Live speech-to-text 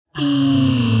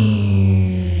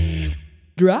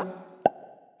Drop.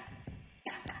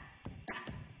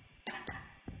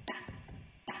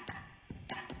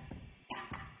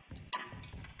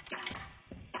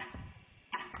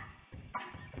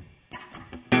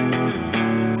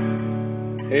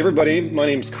 Hey everybody, my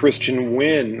name's Christian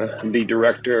Wynn. I'm the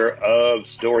director of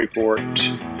Storyfort,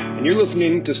 and you're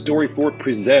listening to Storyfort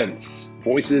Presents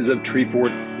Voices of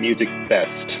Treefort Music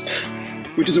Fest,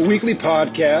 which is a weekly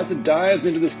podcast that dives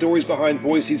into the stories behind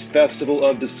Boise's Festival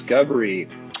of Discovery.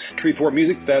 Treefort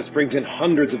Music Fest brings in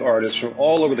hundreds of artists from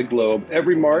all over the globe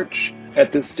every March.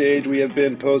 At this stage, we have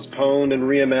been postponed and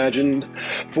reimagined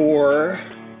for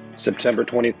September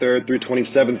 23rd through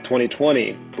 27th,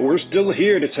 2020. But we're still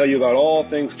here to tell you about all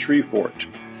things Treefort.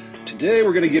 Today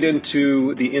we're going to get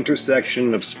into the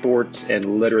intersection of sports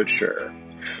and literature,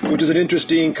 which is an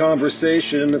interesting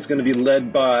conversation that's going to be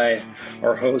led by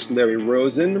our host Larry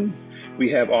Rosen. We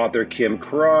have author Kim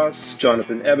Cross,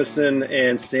 Jonathan Evison,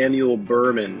 and Samuel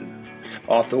Berman.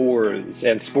 Authors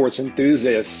and sports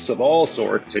enthusiasts of all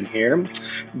sorts in here,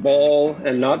 ball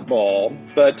and not ball.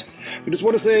 But we just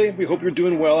want to say we hope you're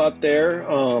doing well out there,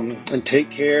 and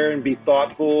take care and be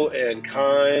thoughtful and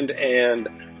kind. And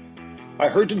I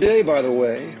heard today, by the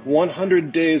way,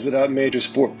 100 days without major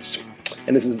sports.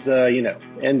 And this is,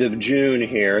 end of June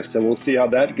here, so we'll see how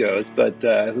that goes. But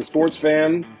as a sports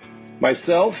fan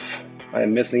myself, I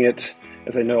am missing it,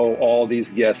 as I know all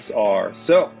these guests are.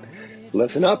 So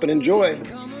listen up and enjoy.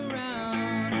 Come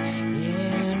around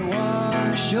and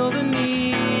wash over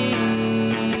me.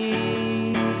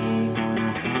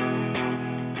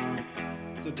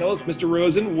 So tell us, Mr.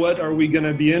 Rosen, what are we going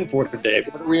to be in for today?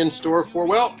 What are we in store for?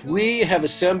 Well, we have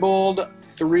assembled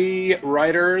 3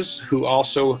 writers who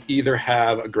also either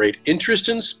have a great interest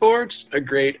in sports, a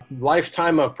great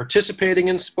lifetime of participating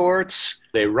in sports,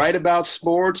 they write about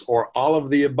sports, or all of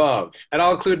the above. And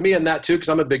I'll include me in that too, because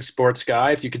I'm a big sports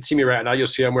guy. If you can see me right now, you'll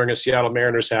see I'm wearing a Seattle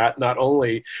Mariners hat, not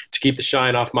only to keep the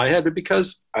shine off my head, but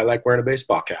because I like wearing a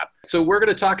baseball cap. So we're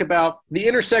going to talk about the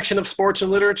intersection of sports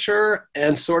and literature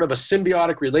and sort of a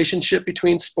symbiotic relationship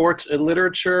between sports and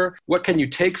literature. What can you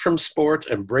take from sports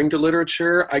and bring to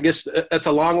literature? I guess that's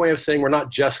a long way of saying we're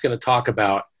not just going to talk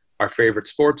about our favorite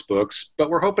sports books, but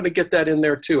we're hoping to get that in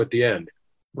there too at the end.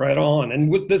 Right on.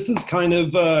 And this is kind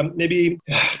of it's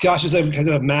a kind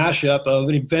of a mashup of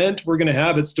an event we're going to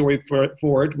have at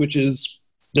Storyfort, which is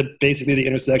basically the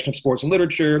intersection of sports and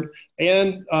literature,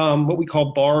 and what we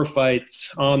call bar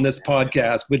fights on this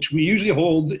podcast, which we usually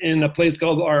hold in a place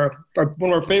called one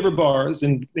of our favorite bars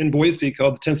in Boise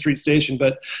called the 10th Street Station.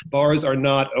 But bars are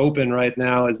not open right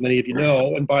now, as many of you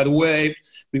know. And by the way,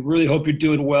 we really hope you're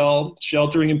doing well,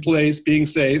 sheltering in place, being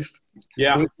safe.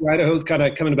 Yeah. Idaho's kind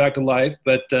of coming back to life,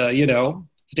 but,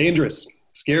 it's dangerous,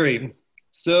 scary.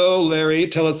 So, Larry,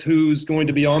 tell us who's going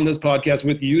to be on this podcast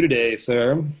with you today,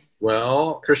 sir.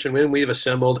 Well, Christian Wynn, we've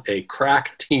assembled a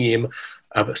crack team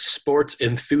of sports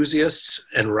enthusiasts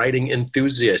and writing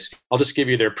enthusiasts. I'll just give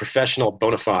you their professional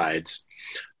bona fides.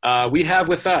 We have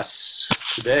with us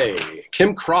today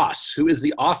Kim Cross, who is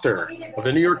the author of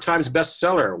the New York Times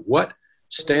bestseller, What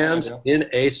Stands in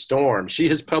a Storm. She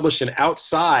has published in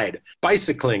Outside,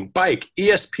 Bicycling, Bike,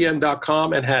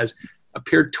 ESPN.com, and has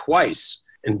appeared twice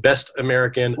in Best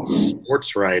American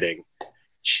Sports Writing.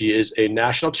 She is a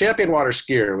national champion water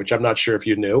skier, which I'm not sure if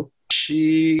you knew.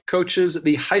 She coaches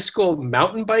the high school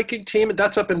mountain biking team.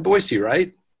 That's up in Boise,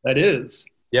 right? That is.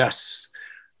 Yes.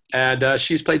 And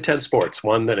she's played 10 sports,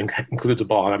 one that includes a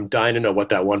ball. And I'm dying to know what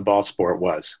that one ball sport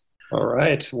was. All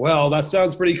right. Well, that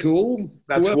sounds pretty cool.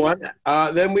 That's one.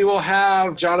 Then we will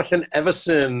have Jonathan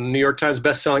Evison, New York Times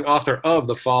bestselling author of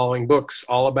the following books,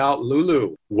 all about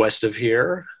Lulu. West of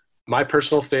Here, my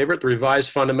personal favorite, The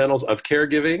Revised Fundamentals of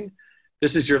Caregiving,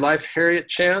 This Is Your Life, Harriet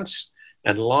Chance,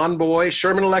 and Lawn Boy.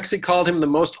 Sherman Alexie called him the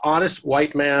most honest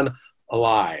white man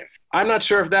alive. I'm not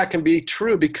sure if that can be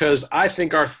true, because I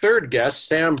think our third guest,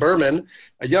 Sam Berman,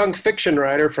 a young fiction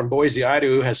writer from Boise,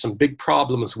 Idaho, who has some big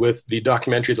problems with the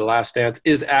documentary The Last Dance,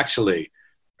 is actually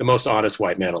the most honest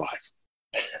white man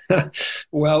alive.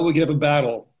 Well, we get a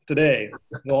battle today.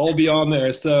 We'll all be on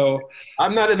there. So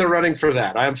I'm not in the running for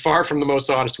that. I am far from the most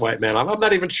honest white man. I'm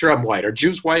not even sure I'm white. Are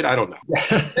Jews white? I don't know.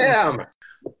 Sam,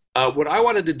 what I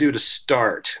wanted to do to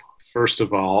start, first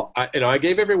of all, I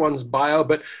gave everyone's bio,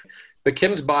 but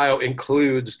Kim's bio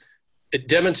it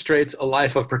demonstrates a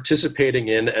life of participating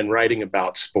in and writing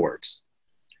about sports.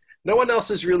 No one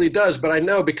else's really does, but I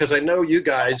know, because I know you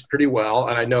guys pretty well,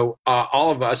 and I know all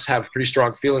of us have pretty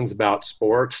strong feelings about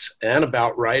sports and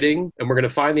about writing, and we're going to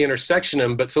find the intersection of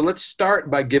them. But so let's start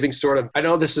by giving I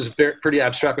know this is pretty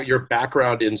abstract, but your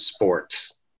background in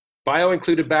sports. Bio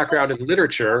included background in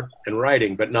literature and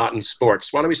writing, but not in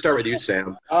sports. Why don't we start with you,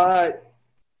 Sam?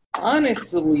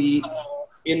 Honestly,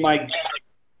 in my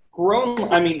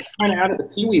kind of out of the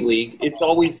Pee Wee League, it's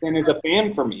always been as a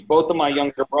fan for me. Both of my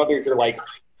younger brothers are like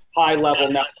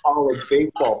high-level, now college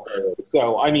baseball players.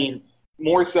 So, I mean,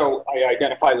 more so I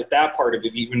identify with that part of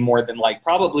it even more than like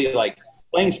probably like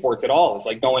playing sports at all. It's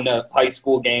like going to high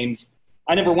school games.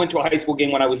 I never went to a high school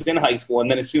game when I was in high school, and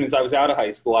then as soon as I was out of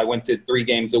high school, I went to 3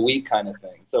 games a week kind of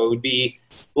thing. So it would be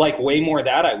like way more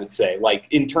that, I would say, like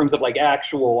in terms of like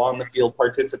actual on-the-field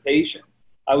participation.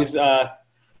 I was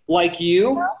like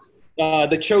you,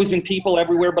 the chosen people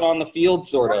everywhere but on the field,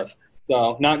 sort of.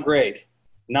 So not great.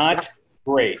 Not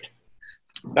great.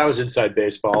 That was inside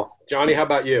baseball. Johnny, how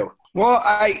about you? Well,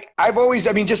 I've always,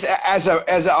 I mean, just as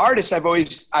an artist, I've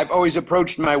always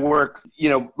approached my work, you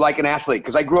know, like an athlete,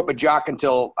 because I grew up a jock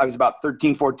until I was about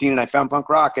 13, 14, and I found punk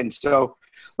rock. And so,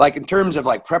 like, in terms of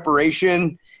like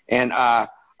preparation and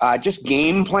just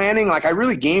game planning, like I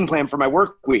really game plan for my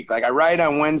work week. Like I write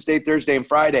on Wednesday, Thursday, and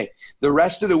Friday. The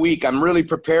rest of the week, I'm really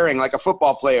preparing like a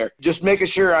football player, just making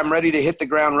sure I'm ready to hit the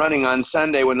ground running on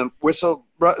Sunday when the whistle.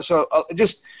 So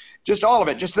just all of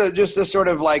it, just the sort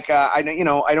of like, I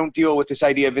don't deal with this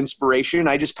idea of inspiration.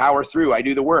 I just power through. I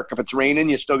do the work. If it's raining,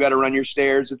 you still got to run your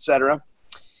stairs, etc.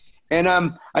 And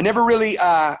I never really,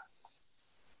 I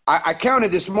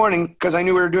counted this morning because I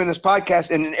knew we were doing this podcast,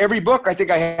 and in every book, I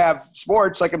think I have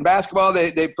sports. Like in basketball,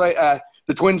 they play,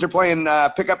 the Twins are playing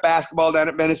pickup basketball down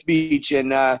at Venice Beach,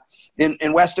 and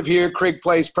in west of here, Craig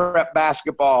plays prep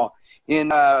basketball. In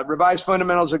Revised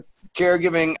Fundamentals of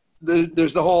Caregiving,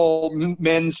 there's the whole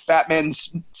fat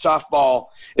men's softball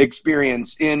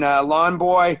experience. In Lawn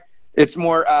Boy, it's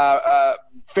more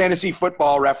fantasy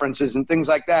football references and things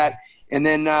like that. And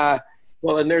then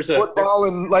and there's football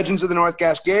and Legends of the North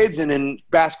Cascades, and in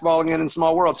basketball again in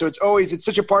Small World. So it's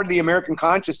such a part of the American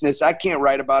consciousness. I can't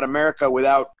write about America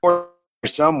without or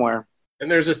somewhere. And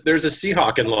there's a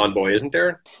Seahawk in Lawn Boy, isn't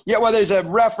there? Yeah, well, there's a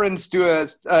reference to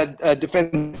a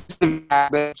defensive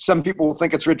back, but some people will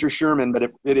think it's Richard Sherman,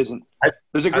 but it isn't.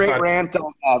 There's a great rant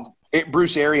on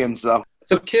Bruce Arians, though.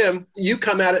 So, Kim, you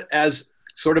come at it as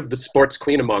sort of the sports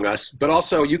queen among us, but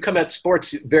also you come at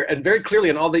sports very clearly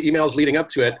in all the emails leading up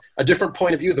to it, a different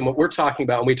point of view than what we're talking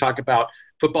about when we talk about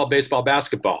football, baseball,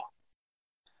 basketball.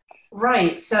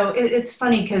 Right. So it's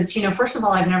funny because, you know, first of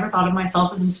all, I've never thought of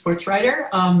myself as a sports writer.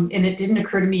 And it didn't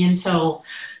occur to me until,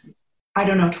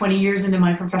 20 years into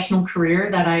my professional career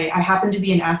that I happen to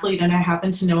be an athlete and I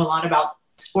happen to know a lot about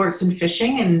sports and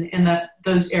fishing, and that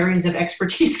those areas of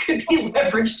expertise could be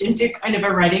leveraged into kind of a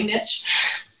writing niche.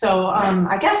 So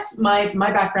I guess my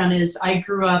background is I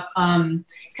grew up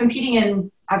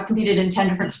I've competed in 10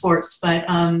 different sports, but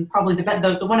probably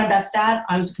the one I'm best at,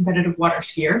 I was a competitive water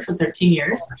skier for 13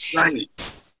 years. Right.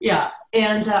 Yeah.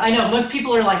 And I know most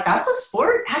people are like, that's a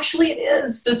sport? Actually, it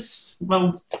is.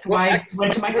 I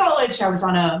went to my college. I was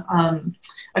on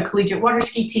a collegiate water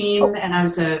ski team, and I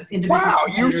was a individual. Wow,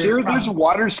 you're serious? There's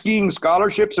water skiing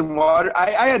scholarships and water.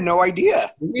 I had no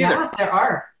idea. Yeah, there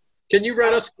are. Can you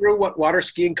run us through what water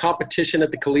skiing competition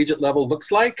at the collegiate level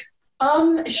looks like?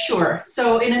 Sure.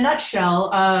 So in a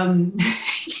nutshell,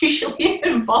 usually it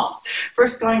involves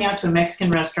first going out to a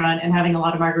Mexican restaurant and having a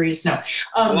lot of margaritas. No.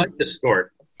 I like this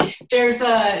sport. There's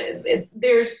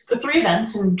the 3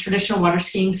 events in traditional water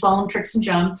skiing: slalom, tricks, and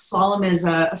jump. Slalom is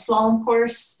a slalom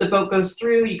course. The boat goes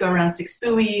through, you go around 6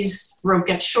 buoys, rope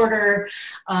gets shorter.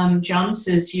 Jumps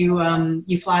is you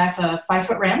fly off a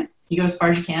 5-foot ramp, you go as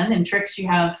far as you can. And tricks, you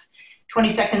have 20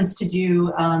 seconds to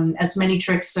do as many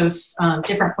tricks of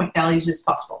different point values as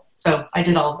possible. So I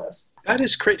did all of those. That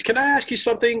is great. Can I ask you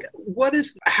something?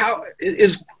 How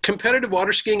is competitive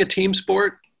water skiing a team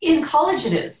sport? In college,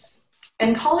 it is.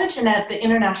 In college and at the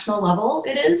international level,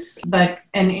 it is.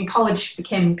 And in college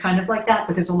became kind of like that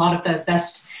because a lot of the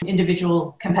best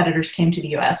individual competitors came to the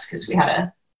U.S. because we had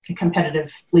a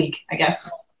competitive league, I guess.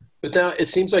 But now it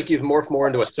seems like you've morphed more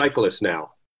into a cyclist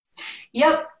now.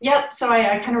 Yep. So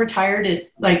I kind of retired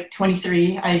at like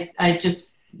 23. I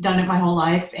just done it my whole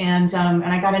life, and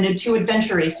I got into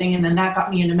adventure racing, and then that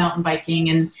got me into mountain biking,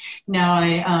 and now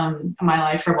my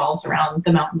life revolves around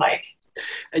the mountain bike.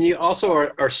 And you also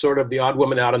are sort of the odd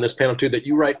woman out on this panel too, that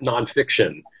you write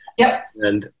nonfiction. Yep.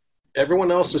 And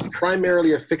everyone else is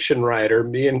primarily a fiction writer.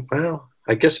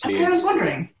 I guess me. Okay, I was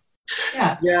wondering.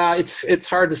 Yeah. Yeah, it's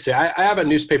hard to say. I have a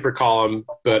newspaper column,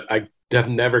 but I have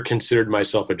never considered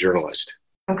myself a journalist.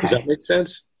 Okay. Does that make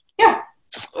sense? Yeah.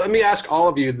 Let me ask all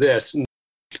of you this.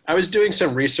 I was doing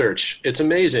some research. It's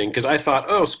amazing because I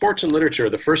thought, sports and literature.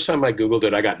 The first time I Googled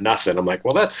it, I got nothing. I'm like,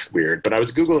 well, that's weird. But I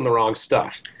was Googling the wrong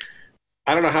stuff.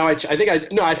 I don't know how I think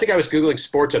I was Googling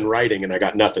sports and writing and I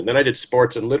got nothing. Then I did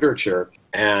sports and literature,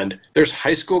 and there's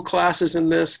high school classes in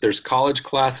this. There's college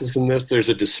classes in this. There's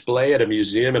a display at a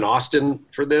museum in Austin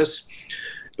for this.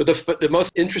 But the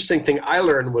most interesting thing I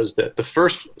learned was that the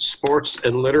first sports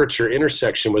and literature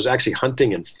intersection was actually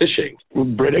hunting and fishing.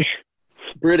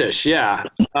 British, yeah.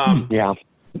 Yeah,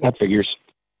 that figures.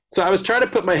 So I was trying to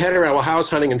put my head around, well, how is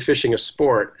hunting and fishing a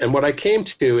sport? And what I came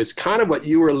to is kind of what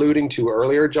you were alluding to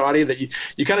earlier, Johnny, that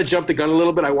you kind of jumped the gun a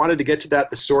little bit. I wanted to get to that,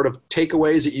 the sort of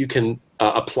takeaways that you can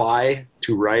apply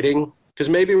to writing. Because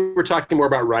maybe we're talking more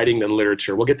about writing than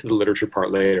literature. We'll get to the literature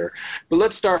part later. But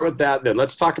let's start with that then.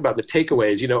 Let's talk about the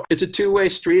takeaways. You know, it's a two-way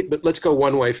street, but let's go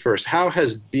one way first. How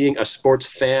has being a sports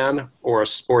fan or a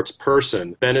sports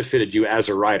person benefited you as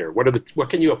a writer? What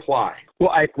can you apply?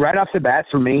 Well, right off the bat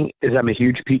for me is I'm a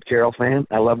huge Pete Carroll fan.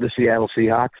 I love the Seattle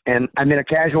Seahawks. And I've been a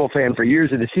casual fan for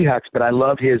years of the Seahawks, but I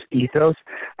love his ethos.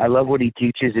 I love what he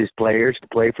teaches his players to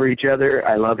play for each other.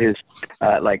 I love his,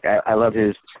 I love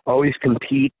his always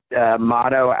compete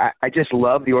motto. I just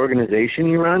love the organization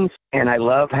he runs. And I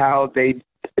love how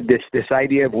this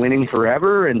idea of winning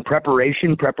forever and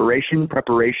preparation.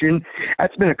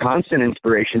 That's been a constant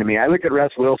inspiration to me. I look at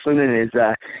Russ Wilson and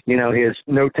his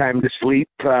no time to sleep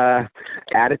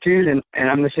attitude, and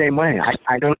I'm the same way.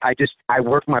 I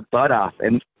work my butt off,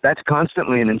 and that's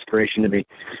constantly an inspiration to me,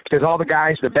 because all the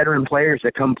guys, the veteran players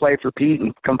that come play for Pete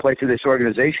and come play for this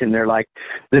organization, they're like,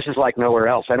 this is like nowhere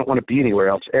else. I don't want to be anywhere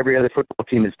else. Every other football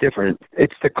team is different.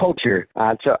 It's the culture.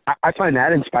 So I find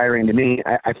that inspiring to me.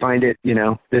 I find it,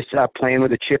 this playing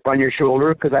with a chip on your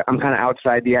shoulder, because I'm kind of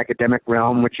outside the academic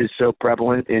realm, which is so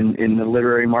prevalent in the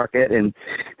literary market. And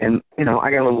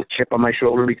I got a little chip on my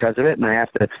shoulder because of it. And I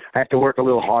have to work a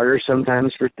little harder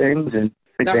sometimes for things. And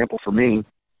an example for me.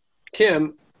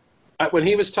 Kim, when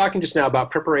he was talking just now about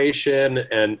preparation,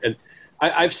 and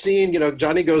I've seen,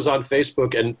 Johnny goes on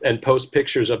Facebook and posts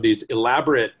pictures of these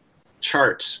elaborate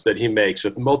charts that he makes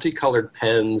with multicolored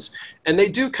pens, and they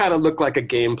do kind of look like a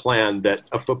game plan that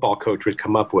a football coach would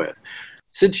come up with.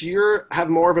 Since you have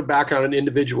more of a background in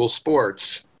individual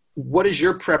sports, what does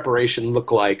your preparation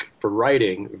look like for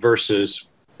writing versus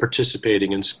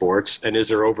participating in sports, and is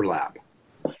there overlap?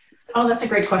 Oh, that's a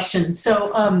great question.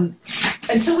 So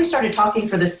until we started talking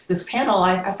for this panel,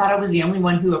 I thought I was the only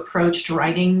one who approached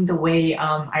writing the way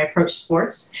I approach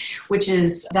sports, which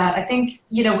is that I think,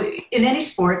 in any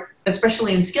sport,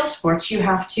 especially in skill sports, you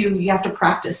have to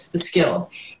practice the skill.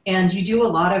 And you do a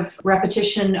lot of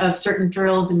repetition of certain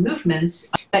drills and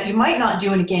movements that you might not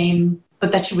do in a game,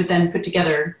 but that you would then put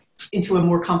together into a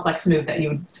more complex move that you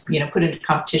would, put into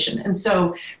competition. And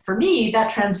so for me, that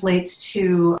translates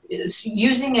to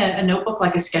using a notebook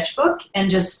like a sketchbook and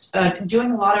just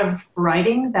doing a lot of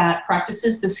writing that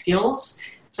practices the skills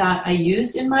that I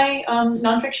use in my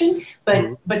nonfiction,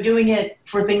 but doing it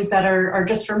for things that are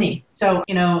just for me. So,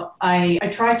 I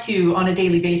try to, on a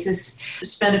daily basis,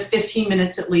 spend 15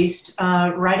 minutes at least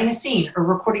writing a scene or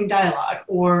recording dialogue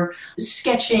or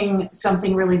sketching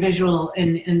something really visual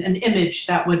in an image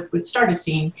that would start a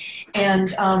scene.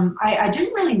 And I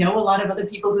didn't really know a lot of other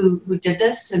people who did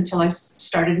this until I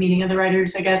started meeting other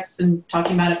writers, I guess, and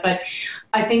talking about it. But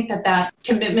I think that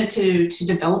commitment to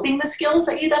developing the skills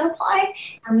that you then apply,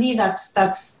 for me,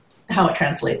 that's how it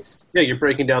translates. Yeah, you're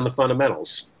breaking down the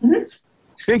fundamentals. Mm-hmm.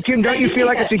 Hey, Kim, don't you feel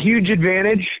like it's a huge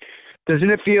advantage? Doesn't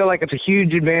it feel like it's a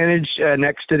huge advantage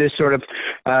next to this sort of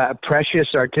precious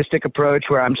artistic approach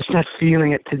where I'm just not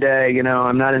feeling it today,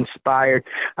 I'm not inspired.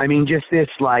 I mean, just this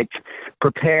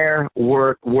prepare,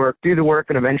 work, do the work,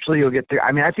 and eventually you'll get there.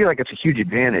 I mean, I feel like it's a huge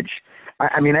advantage.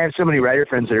 I mean, I have so many writer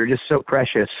friends that are just so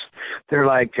precious. They're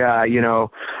like,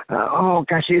 oh,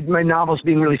 gosh, my novel's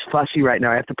being really fussy right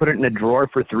now. I have to put it in a drawer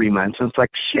for 3 months. And it's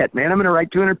like, shit, man, I'm going to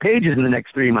write 200 pages in the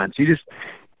next 3 months. You just,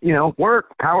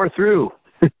 work, power through.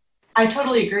 I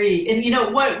totally agree.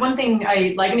 And one thing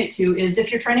I liken it to is if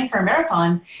you're training for a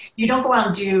marathon, you don't go out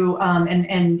and do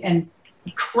and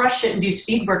crush it and do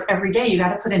speed work every day. You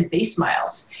got to put in base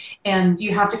miles, and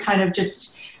you have to kind of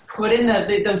just put in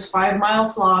those 5 mile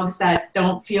slogs that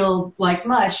don't feel like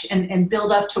much and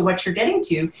build up to what you're getting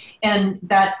to. And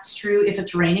that's true if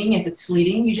it's raining, if it's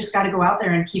sleeting, you just got to go out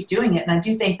there and keep doing it. And I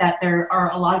do think that there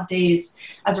are a lot of days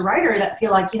as a writer that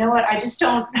feel like, I just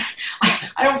don't,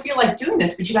 I don't feel like doing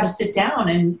this, but you got to sit down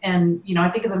and I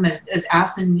think of them as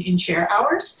ass in chair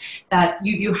hours, that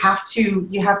you have to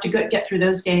get through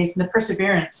those days, and the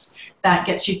perseverance that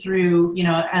gets you through,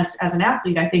 as an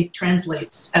athlete, I think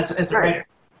translates as a writer.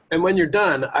 And when you're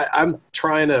done, I'm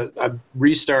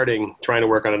restarting trying to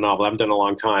work on a novel. I haven't done it in a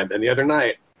long time. And the other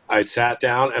night, I sat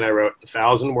down and I wrote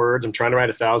 1,000 words. I'm trying to write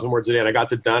 1,000 words a day. And I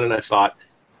got it done and I thought,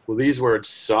 well, these words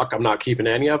suck. I'm not keeping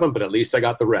any of them, but at least I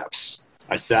got the reps.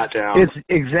 I sat down.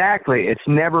 It's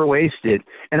never wasted.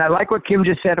 And I like what Kim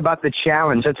just said about the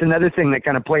challenge. That's another thing that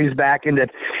kind of plays back into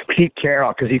Pete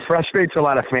Carroll, because he frustrates a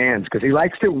lot of fans because he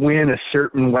likes to win a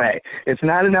certain way. It's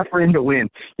not enough for him to win.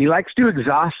 He likes to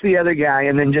exhaust the other guy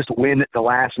and then just win at the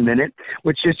last minute,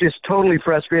 which is just totally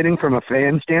frustrating from a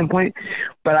fan standpoint.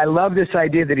 But I love this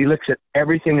idea that he looks at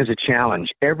everything as a challenge,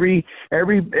 every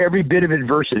bit of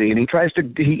adversity, and he tries to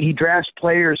he drafts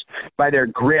players by their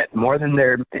grit more than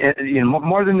their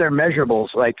more than their measurables,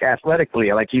 like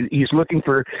athletically. Like he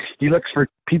looks for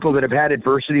people that have had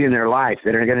adversity in their life,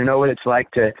 that are going to know what it's like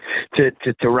to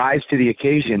rise to the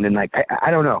occasion. And like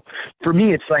I don't know, for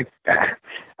me it's like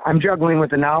I'm juggling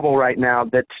with a novel right now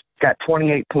that's got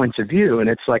 28 points of view, and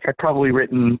it's like I've probably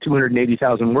written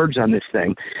 280,000 words on this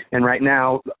thing, and right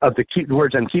now of the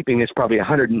words I'm keeping is probably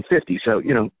 150. So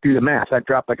do the math. I've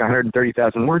dropped like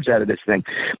 130,000 words out of this thing,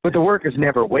 but the work is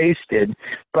never wasted.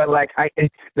 But like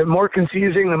the more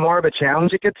confusing, the more of a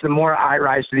challenge it gets, the more I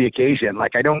rise to the occasion.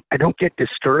 Like I don't get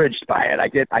discouraged by it. I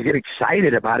get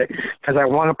excited about it because I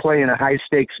want to play in a high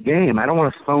stakes game. I don't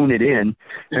want to phone it in.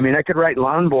 I mean, I could write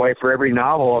Lawn Boy for every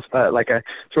novel, like a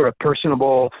sort of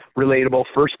personable, relatable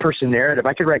first-person narrative.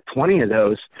 I could write 20 of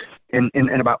those in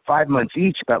about 5 months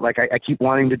each, but like I keep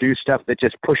wanting to do stuff that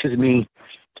just forces me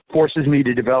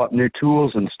to develop new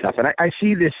tools and stuff. And I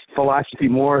see this philosophy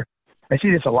more. I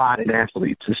see this a lot in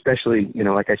athletes, especially,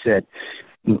 like I said,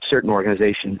 in certain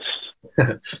organizations.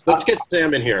 Let's get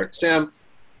Sam in here. Sam,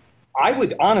 I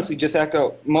would honestly just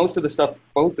echo most of the stuff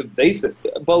both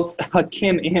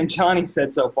Kim and Johnny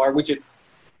said so far, which is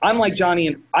I'm like Johnny,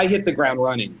 and I hit the ground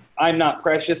running. I'm not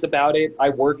precious about it. I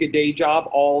work a day job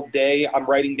all day. I'm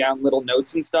writing down little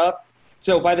notes and stuff.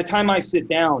 So by the time I sit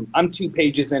down, I'm 2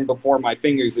 pages in before my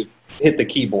fingers have hit the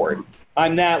keyboard.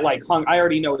 I'm that like hung. I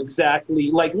already know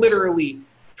exactly, like literally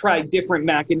try different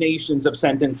machinations of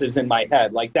sentences in my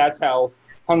head. Like that's how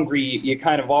hungry you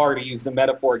kind of are, to use the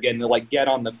metaphor again, to like get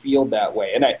on the field that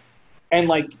way. And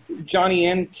like Johnny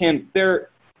and Kim,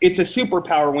 it's a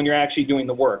superpower when you're actually doing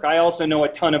the work. I also know a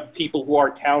ton of people who are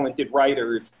talented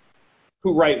writers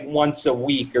who write once a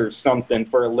week or something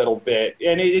for a little bit.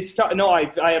 And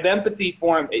I have empathy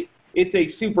for them. It's a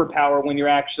superpower when you're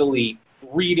actually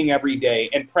reading every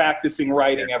day and practicing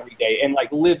writing every day and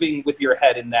like living with your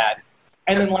head in that.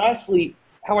 And then lastly,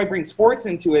 how I bring sports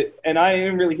into it, and I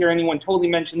didn't really hear anyone totally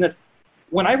mention this.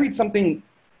 When I read something,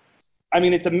 I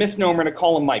mean, it's a misnomer to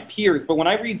call them my peers, but when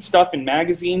I read stuff in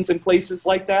magazines and places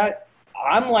like that,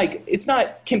 I'm like, it's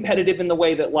not competitive in the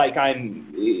way that like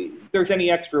there's any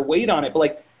extra weight on it. But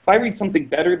like, if I read something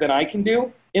better than I can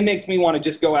do, it makes me want to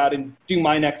just go out and do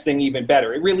my next thing even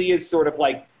better. It really is sort of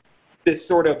like this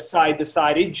sort of side to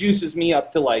side. It juices me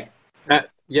up to like.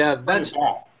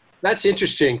 That's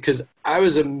interesting, because I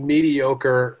was a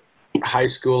mediocre high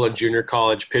school and junior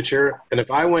college pitcher. And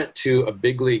if I went to a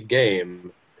big league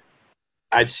game,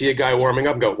 I'd see a guy warming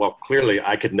up and go, well, clearly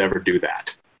I could never do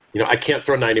that. I can't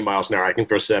throw 90 miles an hour. I can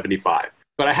throw 75.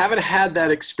 But I haven't had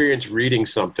that experience reading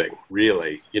something,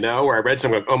 really, where I read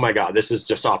something, oh, my God, this is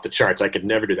just off the charts. I could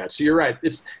never do that. So you're right.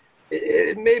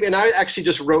 Maybe, and I actually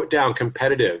just wrote down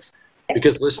competitive,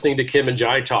 because listening to Kim and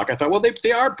Johnny talk, I thought, well,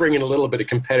 they are bringing a little bit of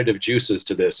competitive juices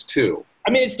to this, too.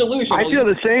 I mean, it's delusional. I feel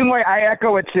the same way. I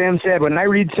echo what Sam said. When I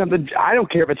read something, I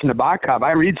don't care if it's Nabokov.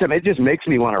 I read something, it just makes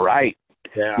me want to write.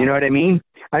 Yeah. You know what I mean?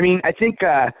 I think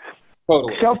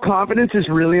totally. Self-confidence is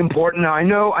really important. Now,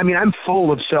 I'm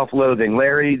full of self-loathing.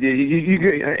 Larry,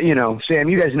 Sam,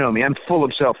 you guys know me. I'm full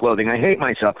of self-loathing. I hate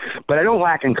myself, but I don't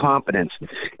lack in confidence.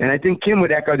 And I think Kim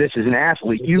would echo this as an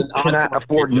athlete. You cannot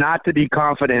afford not to be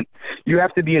confident. You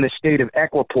have to be in a state of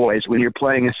equipoise when you're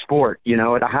playing a sport,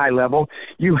 at a high level.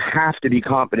 You have to be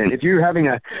confident. If you're having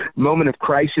a moment of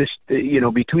crisis,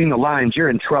 between the lines, you're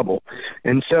in trouble.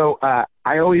 And so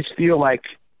I always feel like,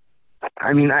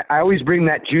 I always bring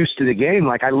that juice to the game.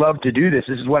 Like, I love to do this.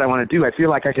 This is what I want to do. I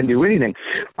feel like I can do anything.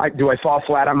 Do I fall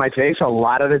flat on my face a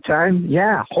lot of the time?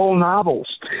 Yeah, whole novels.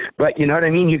 But you know what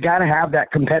I mean? You got to have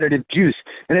that competitive juice.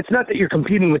 And it's not that you're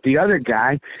competing with the other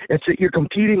guy. It's that you're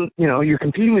competing, you're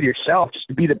competing with yourself just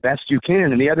to be the best you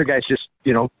can. And the other guy's just,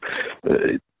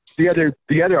 the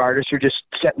other artists are just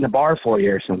setting the bar for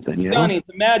you or something, Johnny, it's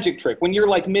a magic trick. When you're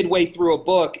like midway through a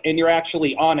book and you're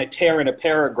actually on a tear in a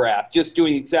paragraph, just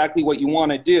doing exactly what you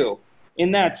want to do,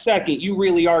 in that second, you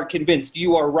really are convinced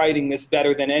you are writing this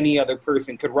better than any other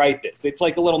person could write this. It's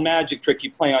like a little magic trick you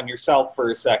play on yourself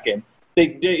for a second.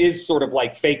 It is sort of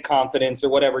like fake confidence or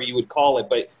whatever you would call it,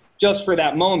 but just for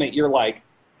that moment, you're like,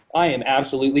 I am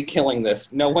absolutely killing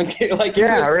this. No one can, like...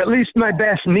 Yeah, or at least my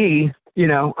best me. You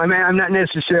know, I mean, I'm not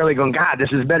necessarily going, God, this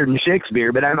is better than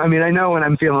Shakespeare, but I mean, I know when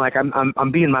I'm feeling like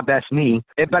I'm being my best me,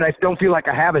 but I don't feel like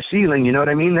I have a ceiling. You know what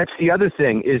I mean? That's the other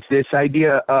thing, is this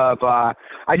idea of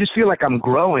I just feel like I'm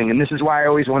growing, and this is why I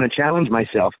always want to challenge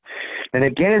myself. And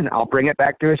again, I'll bring it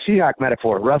back to a Seahawk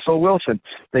metaphor. Russell Wilson,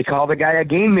 they call the guy a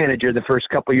game manager the first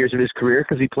couple of years of his career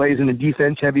because he plays in a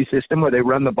defense-heavy system where they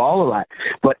run the ball a lot.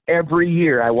 But every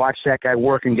year I watch that guy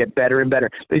work and get better and better.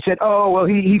 They said, oh, well,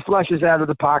 he flushes out of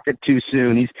the pocket too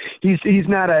soon. He's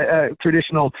not a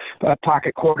traditional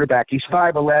pocket quarterback. He's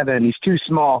 5'11". He's too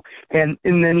small, and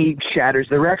then he shatters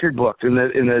the record book in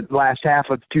the last half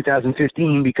of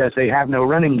 2015 because they have no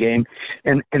running game,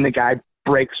 and the guy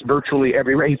breaks virtually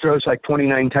every rate. He throws like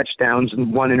 29 touchdowns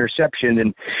and 1 interception,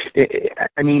 and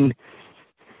I mean,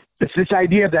 it's this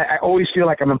idea that I always feel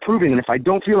like I'm improving, and if I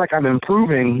don't feel like I'm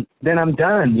improving, then I'm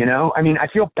done, you know? I mean, I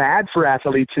feel bad for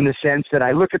athletes in the sense that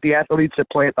I look at the athletes that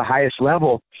play at the highest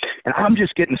level, and I'm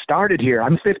just getting started here.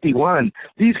 I'm 51.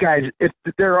 These guys, if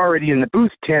they're already in the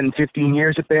booth 10, 15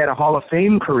 years, if they had a Hall of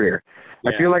Fame career.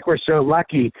 Yeah. I feel like we're so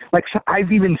lucky. Like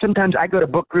sometimes I go to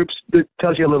book groups that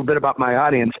tells you a little bit about my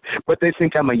audience, but they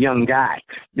think I'm a young guy.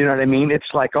 You know what I mean?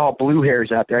 It's like all blue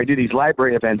hairs out there. I do these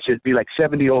library events. There'd be like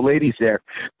 70 old ladies there.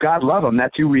 God love them.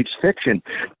 That's who reads fiction.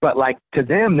 But like to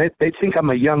them, they think I'm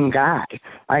a young guy.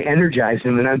 I energize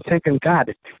them, and I'm thinking,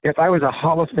 God, if I was a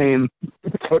Hall of Fame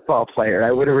football player,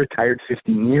 I would have retired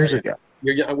 15 years ago.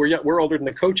 We're older than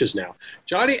the coaches now.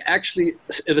 Johnny, actually,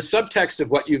 the subtext of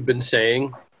what you've been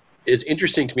saying is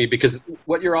interesting to me because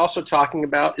what you're also talking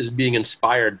about is being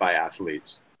inspired by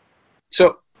athletes.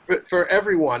 So for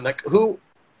everyone, like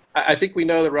I think we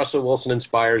know that Russell Wilson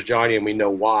inspires Johnny and we know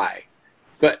why,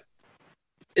 but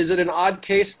is it an odd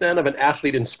case then of an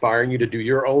athlete inspiring you to do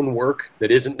your own work that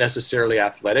isn't necessarily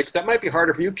athletics? That might be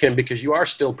harder for you, Kim, because you are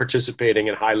still participating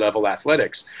in high level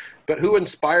athletics, but who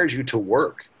inspires you to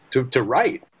work, to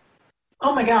write?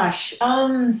 Oh my gosh.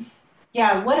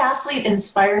 Yeah, what athlete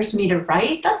inspires me to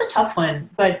write? That's a tough one.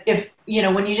 But if, you know,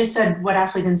 when you just said what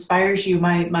athlete inspires you,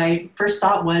 my first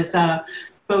thought was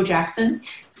Bo Jackson.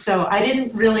 So I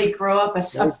didn't really grow up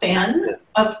a fan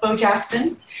of Bo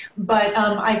Jackson, but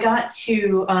I got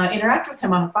to interact with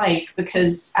him on a bike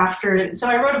because so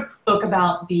I wrote a book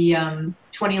about the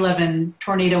 2011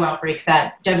 tornado outbreak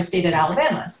that devastated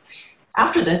Alabama.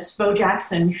 After this, Bo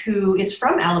Jackson, who is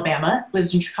from Alabama,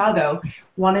 lives in Chicago,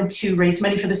 wanted to raise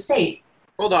money for the state.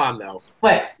 Hold on, though.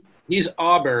 What? He's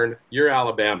Auburn. You're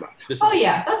Alabama.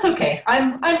 Yeah, that's okay.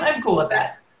 I'm cool with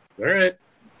that. All right.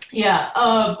 Yeah,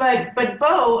 but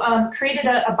Bo created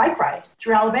a bike ride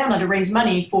through Alabama to raise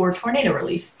money for tornado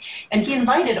relief, and he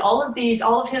invited all of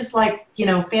his like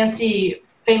fancy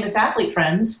famous athlete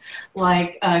friends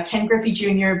like Ken Griffey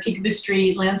Jr., Peekaboo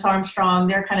Street, Lance Armstrong.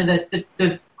 They're kind of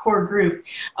the core group.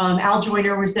 Al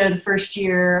Joyner was there the first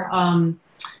year.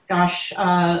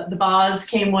 The Boz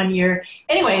came one year.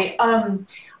 Anyway,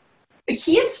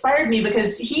 he inspired me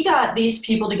because he got these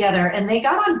people together and they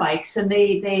got on bikes and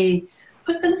they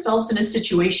put themselves in a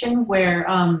situation where,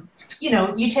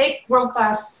 you take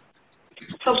world-class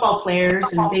football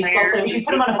players and baseball players, you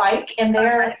put them on a bike and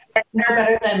they're no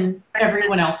better than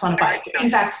everyone else on a bike. In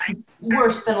fact,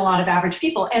 worse than a lot of average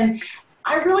people. And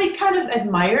I really kind of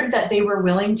admired that they were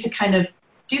willing to kind of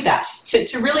do that,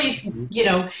 to really,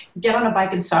 get on a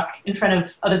bike and suck in front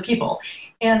of other people.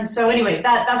 And so anyway,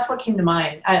 that's what came to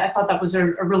mind. I thought that was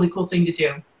a really cool thing to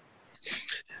do.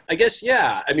 I guess,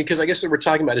 yeah. I mean, because I guess what we're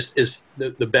talking about is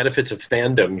the benefits of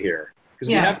fandom here. Because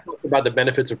we have talked about the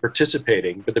benefits of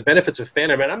participating, but the benefits of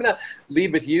fandom, and I'm going to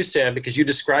lead with you, Sam, because you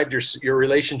described your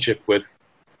relationship with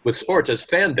sports as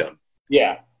fandom.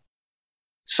 Yeah.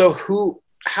 So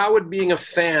how would being a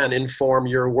fan inform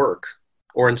your work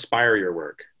or inspire your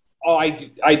work? Oh, I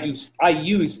do. I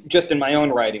use just in my own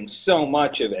writing so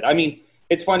much of it. I mean,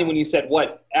 it's funny when you said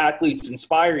what athletes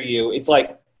inspire you. It's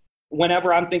like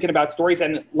whenever I'm thinking about stories,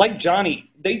 and like Johnny,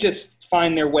 they just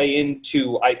find their way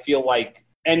into, I feel like,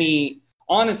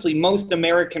 honestly, most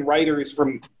American writers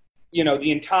from,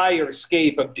 the entire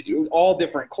scape of all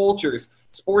different cultures,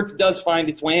 sports does find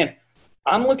its way in.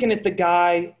 I'm looking at the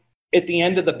guy at the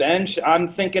end of the bench. I'm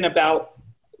thinking about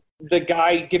the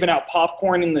guy giving out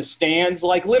popcorn in the stands,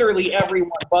 like literally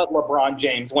everyone but LeBron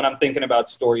James when I'm thinking about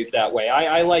stories that way.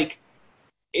 I like,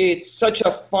 it's such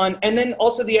a fun, and then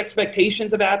also the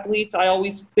expectations of athletes. I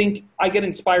always think I get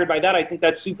inspired by that. I think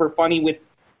that's super funny with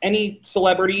any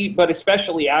celebrity, but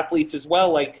especially athletes as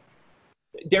well. Like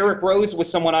Derrick Rose was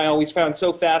someone I always found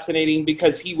so fascinating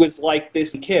because he was like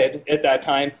this kid at that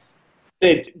time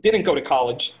that didn't go to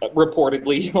college,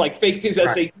 reportedly, like faked his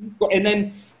SAT, and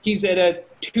then he's at a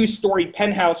 2-story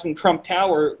penthouse in Trump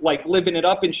Tower, like living it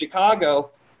up in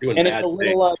Chicago. doing and it's bad a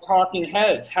little things. talking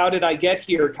heads. How did I get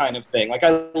here kind of thing. Like,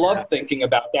 I love thinking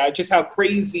about that, just how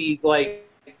crazy, like,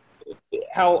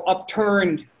 how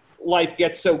upturned life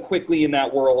gets so quickly in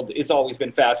that world has always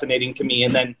been fascinating to me.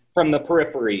 And then from the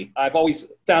periphery, I've always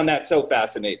found that so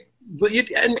fascinating. But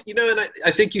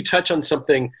I think you touch on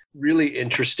something really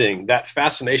interesting, that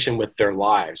fascination with their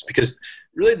lives, because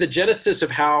really the genesis of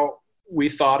how we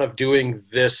thought of doing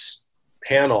this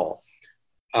panel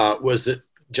was that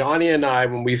Johnny and I,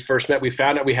 when we first met, we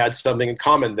found out we had something in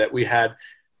common that we had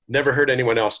never heard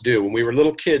anyone else do. When we were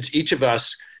little kids, each of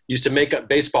us used to make up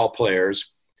baseball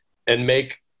players and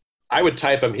I would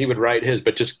type them, he would write his,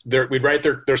 but we'd write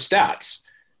their stats.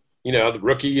 You know, the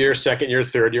rookie year, second year,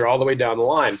 third year, all the way down the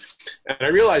line. And I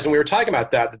realized when we were talking about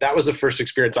that was the first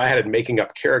experience I had in making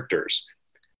up characters.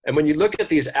 And when you look at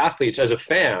these athletes as a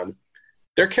fan,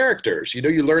 they're characters. You know,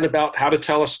 you learn about how to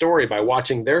tell a story by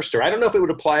watching their story. I don't know if it would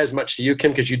apply as much to you,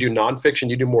 Kim, because you do nonfiction,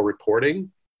 you do more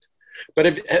reporting.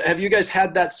 But have you guys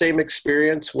had that same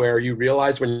experience where you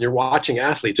realize when you're watching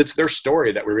athletes, it's their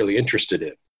story that we're really interested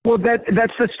in? Well,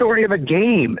 that's the story of a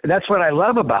game. That's what I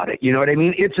love about it. You know what I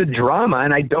mean? It's a drama,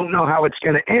 and I don't know how it's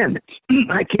going to end.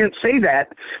 I can't say that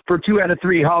for 2 out of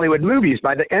 3 Hollywood movies.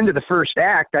 By the end of the first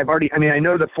act, I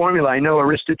know the formula. I know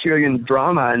Aristotelian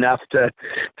drama enough to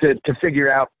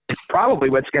figure out probably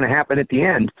what's going to happen at the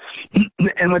end.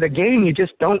 And with a game, you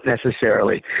just don't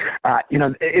necessarily.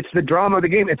 It's the drama of the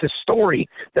game. It's a story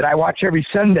that I watch every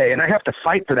Sunday, and I have to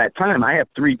fight for that time. I have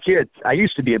 3 kids. I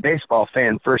used to be a baseball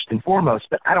fan first and foremost,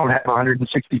 but I don't have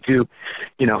 162.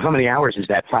 How many hours is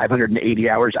that? 580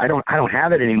 hours. I don't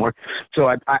have it anymore.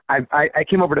 So I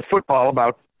came over to football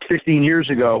about 15 years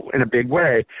ago in a big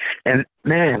way. And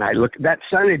man, I look that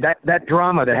Sunday, that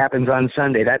drama that happens on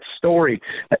Sunday, that story,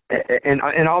 and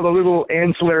all the little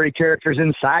ancillary characters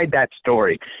inside that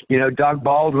story. Doug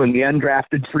Baldwin, the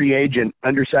undrafted free agent,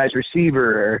 undersized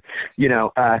receiver,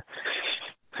 or,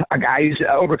 a guy who's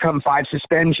overcome 5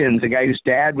 suspensions, a guy whose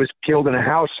dad was killed in a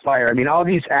house fire. I mean, all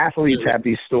these athletes have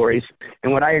these stories.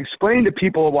 And when I explain to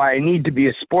people why I need to be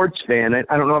a sports fan,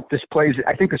 I don't know if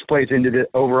I think this plays into the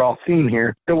overall theme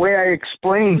here. The way I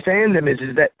explain fandom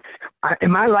is that in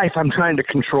my life, I'm trying to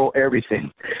control everything.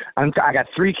 I got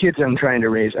 3 kids I'm trying to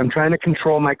raise. I'm trying to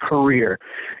control my career,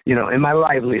 and my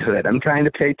livelihood. I'm trying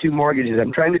to pay 2 mortgages.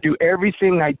 I'm trying to do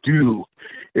everything I do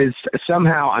is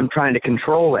somehow I'm trying to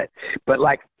control it. But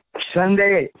like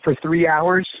Sunday for 3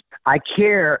 hours, I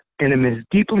care and am as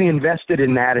deeply invested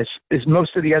in that as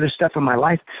most of the other stuff in my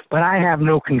life, but I have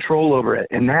no control over it.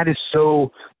 And that is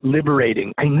so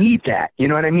liberating. I need that. You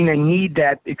know what I mean? I need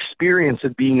that experience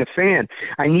of being a fan.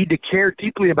 I need to care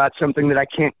deeply about something that I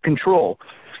can't control.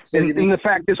 And the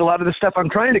fact is, a lot of the stuff I'm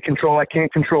trying to control, I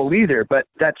can't control either, but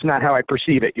that's not how I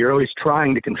perceive it. You're always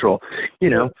trying to control.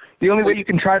 The only way you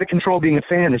can try to control being a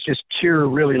fan is just cheer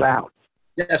really loud.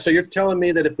 Yeah, so you're telling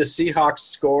me that if the Seahawks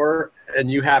score and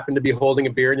you happen to be holding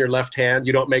a beer in your left hand,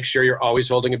 you don't make sure you're always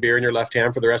holding a beer in your left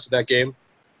hand for the rest of that game?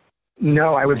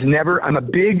 No, I was never. I'm a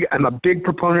big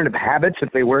proponent of habits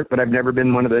if they work, but I've never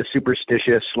been one of the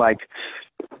superstitious, like,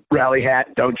 rally hat,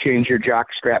 don't change your jock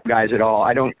strap guys at all.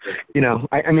 I don't,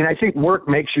 I think work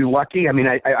makes you lucky. I mean,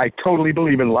 I totally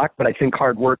believe in luck, but I think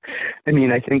hard work, I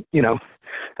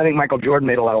think Michael Jordan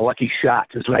made a lot of lucky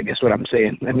shots is I guess what I'm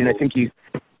saying. I mean,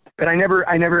 but I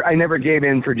never gave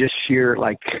in for just sheer,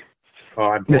 like,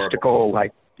 mystical,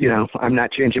 like, I'm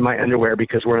not changing my underwear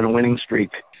because we're in a winning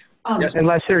streak.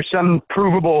 Unless there's some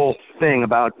provable thing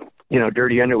about,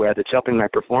 dirty underwear that's helping my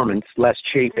performance, less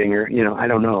chafing, or, I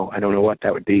don't know what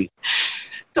that would be.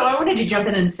 So I wanted to jump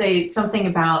in and say something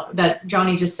about that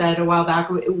Johnny just said a while back,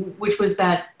 which was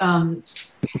that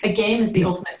a game is the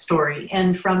ultimate story.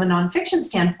 And from a nonfiction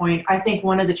standpoint, I think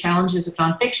one of the challenges of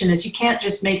nonfiction is you can't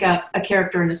just make up a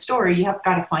character in a story. You have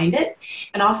got to find it.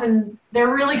 And often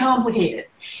they're really complicated.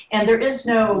 And there is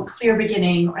no clear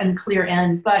beginning and clear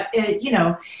end. But,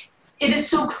 it is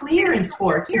so clear in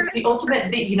sports. It's the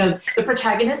ultimate, the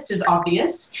protagonist is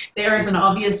obvious. There is an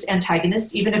obvious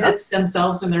antagonist, even if it's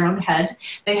themselves in their own head.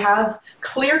 They have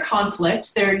clear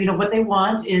conflict. What they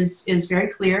want is very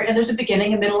clear. And there's a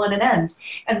beginning, a middle, and an end.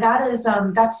 And that is,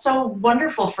 that's so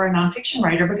wonderful for a nonfiction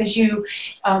writer because you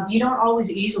don't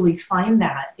always easily find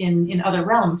that in other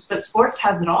realms. But sports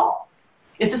has it all.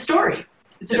 It's a story.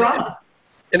 It's a drama.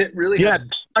 And it really has.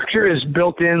 Structure is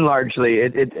built in largely.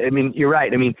 You're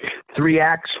right. 3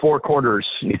 acts, 4 quarters.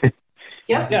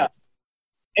 Yeah.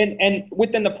 And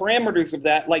within the parameters of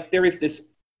that, like, there is this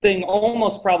thing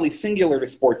almost probably singular to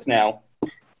sports now,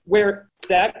 where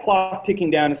that clock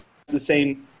ticking down is the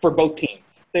same for both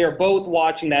teams. They are both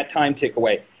watching that time tick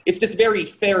away. It's this very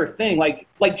fair thing. Like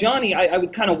Johnny, I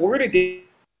would kind of word it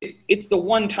it's the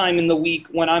one time in the week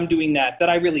when I'm doing that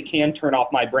I really can turn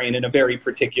off my brain in a very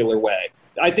particular way.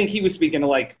 I think he was speaking to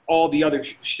like all the other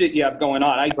shit you have going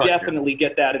on. I definitely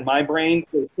get that in my brain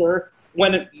for sure.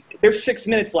 When there's 6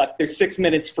 minutes left, there's 6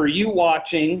 minutes for you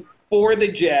watching, for the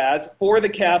Jazz, for the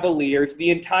Cavaliers,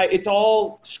 it's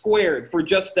all squared for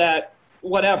just that,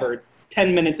 whatever,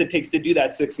 10 minutes it takes to do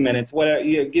that, 6 minutes, whatever,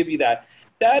 give you that.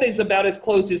 That is about as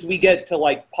close as we get to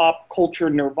like pop culture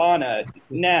nirvana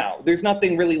now. There's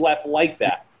nothing really left like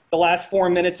that. The last 4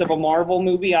 minutes of a Marvel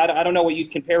movie, I don't know what you'd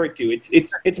compare it to.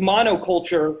 It's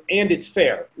monoculture and it's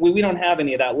fair. We don't have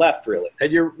any of that left, really.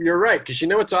 And you're right, because you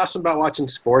know what's awesome about watching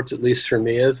sports, at least for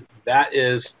me, is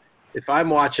if I'm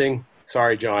watching,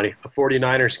 sorry, Johnny, a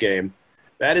 49ers game,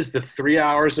 that is the 3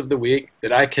 hours of the week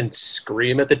that I can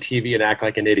scream at the TV and act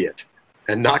like an idiot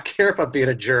and not care if I'm being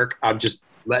a jerk. I'm just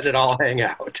letting it all hang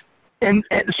out. And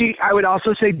see, I would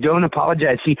also say don't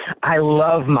apologize. See, I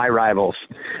love my rivals.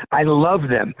 I love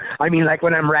them. I mean, like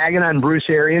when I'm ragging on Bruce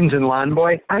Arians and Lawn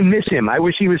Boy, I miss him. I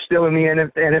wish he was still in the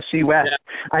NFC West. Yeah,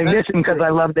 I miss him because I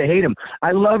love to hate him.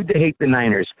 I love to hate the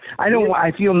Niners. I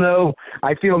feel no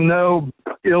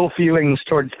ill feelings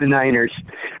towards the Niners.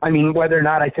 I mean, whether or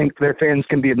not I think their fans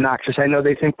can be obnoxious, I know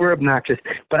they think we're obnoxious,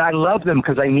 but I love them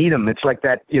because I need them. It's like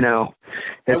that,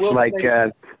 it's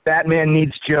like Batman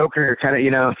needs Joker, kind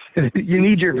of, you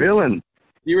need your villain.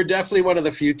 You were definitely one of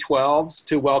the few 12s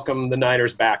to welcome the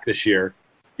Niners back this year.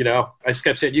 I just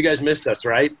kept saying, you guys missed us,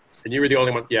 right? And you were the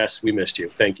only one. Yes, we missed you.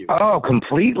 Thank you. Oh,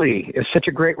 completely. It's such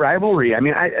a great rivalry. I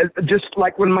mean, I just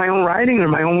like when my own writing or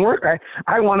my own work,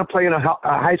 I want to play in a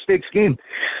high-stakes game.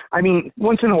 I mean,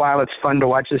 once in a while it's fun to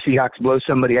watch the Seahawks blow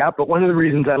somebody out, but one of the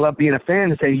reasons I love being a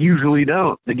fan is they usually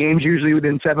don't. The game's usually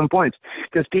within 7 points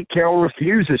because Pete Carroll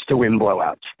refuses to win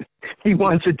blowouts. He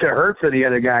wants it to hurt for the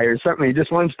other guy or something. He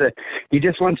just wants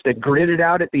to grit it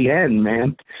out at the end,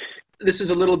 man. This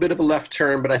is a little bit of a left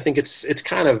turn, but I think it's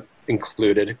kind of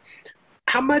included.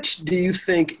 How much do you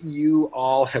think you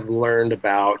all have learned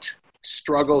about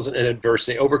struggles and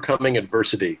adversity, overcoming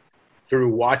adversity through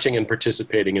watching and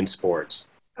participating in sports?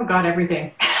 Oh God,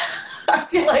 everything. I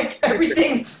feel like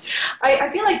everything. I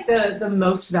feel like the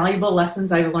most valuable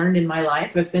lessons I've learned in my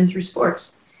life have been through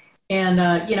sports. And,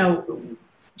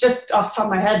 just off the top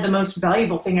of my head, the most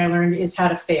valuable thing I learned is how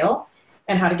to fail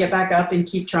and how to get back up and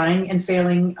keep trying and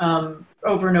failing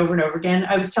over and over and over again.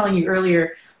 I was telling you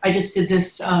earlier, I just did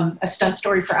this, a stunt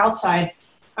story for Outside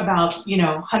about,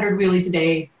 100 wheelies a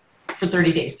day for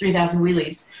 30 days, 3,000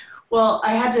 wheelies. Well,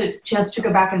 I had a chance to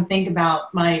go back and think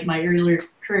about my earlier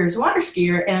career as a water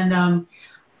skier, and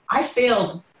I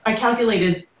failed. I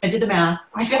calculated, I did the math.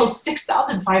 I failed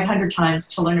 6,500 times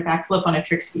to learn a backflip on a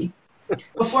trick ski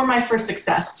before my first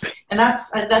success. And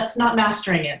that's not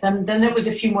mastering it. Then there was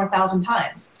a few more thousand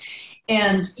times.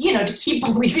 And, to keep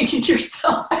believing in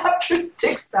yourself after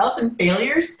 6,000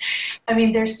 failures, I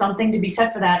mean, there's something to be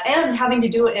said for that. And having to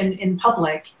do it in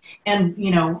public and,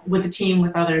 with a team,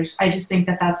 with others. I just think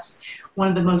that that's one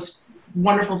of the most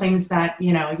wonderful things that,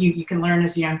 you can learn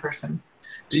as a young person.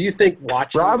 Do you think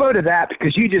watching... Bravo to that,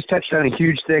 because you just touched on a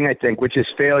huge thing, I think, which is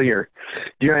failure.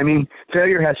 Do you know what I mean?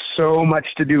 Failure has so much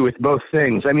to do with both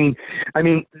things. I mean,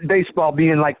 baseball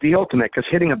being like the ultimate, because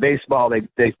hitting a baseball, they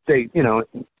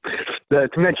the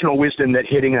conventional wisdom that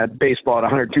hitting a baseball at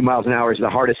 102 miles an hour is the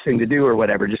hardest thing to do or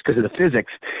whatever, just because of the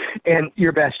physics. And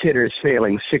your best hitter is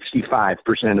failing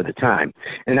 65% of the time.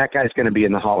 And that guy's going to be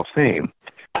in the Hall of Fame.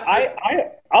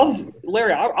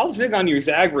 Larry, I'll zig on your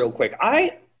zag real quick.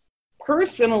 I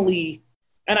personally,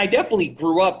 and I definitely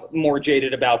grew up more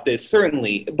jaded about this,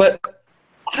 certainly, but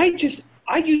I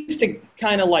used to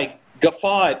kind of like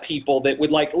guffaw at people that would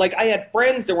like I had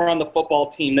friends that were on the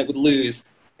football team that would lose,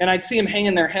 and I'd see them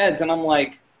hanging their heads, and I'm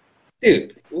like,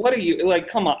 dude, what are you, like,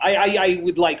 come on. I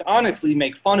would like honestly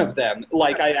make fun of them.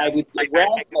 Like I would like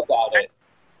razz them about it.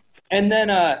 And then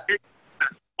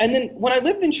when I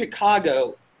lived in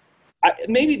Chicago,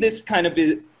 maybe this kind of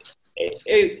is,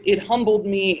 it humbled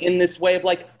me in this way of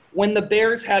like, when the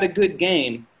Bears had a good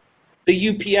game,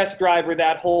 the UPS driver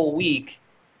that whole week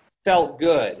felt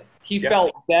good. He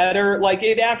felt better. Like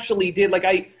it actually did.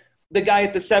 Like the guy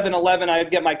at the 7-Eleven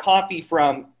I'd get my coffee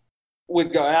from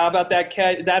would go, how about that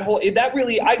cat? That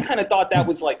really, I kind of thought that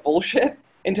was like bullshit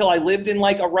until I lived in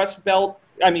like a Rust Belt.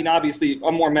 I mean, obviously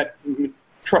a more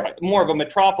of a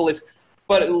metropolis,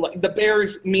 but the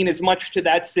Bears mean as much to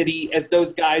that city as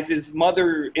those guys'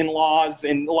 mother-in-laws.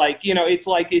 And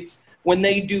it's when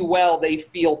they do well, they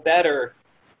feel better.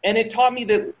 And it taught me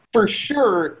that for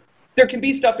sure, there can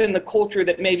be stuff in the culture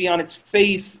that maybe on its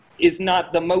face is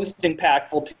not the most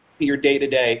impactful to your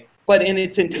day-to-day, but in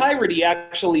its entirety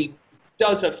actually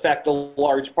does affect a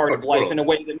large part of life in a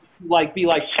way that like be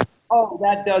like, oh,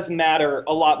 that does matter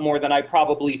a lot more than I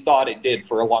probably thought it did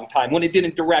for a long time when it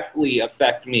didn't directly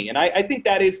affect me. And I think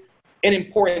that is an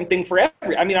important thing for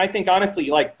I think honestly,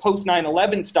 like post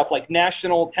 9/11 stuff, like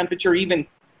national temperature, even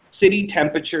city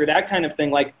temperature, that kind of thing,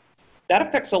 like that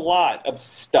affects a lot of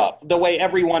stuff, the way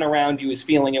everyone around you is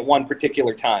feeling at one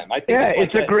particular time. I think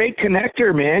it's a great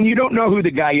connector, man. You don't know who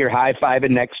the guy you're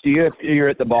high-fiving next to you if you're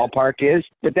at the ballpark is,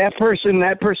 but that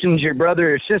person's your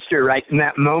brother or sister right in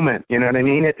that moment. You know what I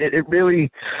mean? It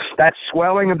really, that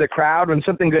swelling of the crowd when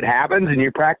something good happens and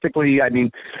you're practically, I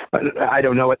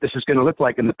don't know what this is going to look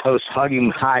like in the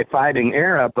post-hugging, high-fiving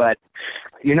era, but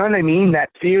you know what I mean? That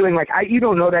feeling like, you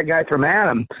don't know that guy from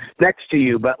Adam next to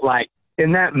you, but like,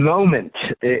 in that moment,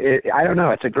 I don't know.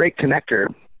 It's a great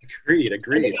connector. Agreed.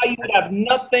 You would have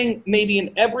nothing, maybe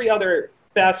in every other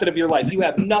facet of your life, you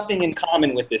have nothing in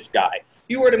common with this guy. If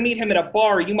you were to meet him at a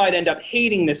bar, you might end up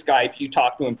hating this guy if you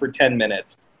talk to him for 10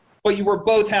 minutes. But you were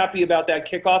both happy about that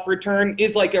kickoff return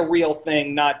is like a real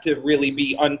thing, not to really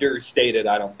be understated,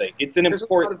 I don't think. It's an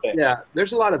important thing. Yeah,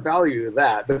 there's a lot of value to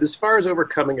that. But as far as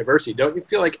overcoming adversity, don't you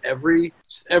feel like every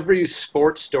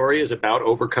sports story is about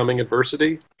overcoming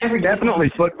adversity?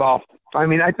 Definitely football. I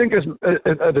mean, I think as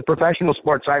the professional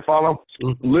sports I follow,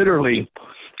 literally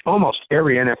almost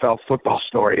every NFL football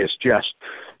story is just,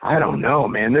 I don't know,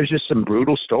 man. There's just some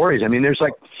brutal stories. I mean, there's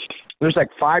like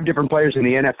 5 different players in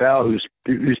the NFL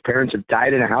whose parents have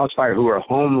died in a house fire, who are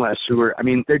homeless,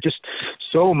 they're just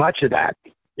so much of that.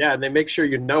 Yeah, and they make sure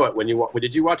you know it when you watch.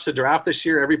 Did you watch the draft this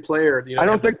year? Every player, I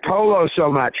don't think polo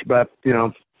so much, but yeah,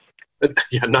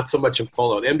 not so much in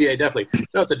polo. The NBA definitely.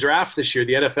 No, the draft this year,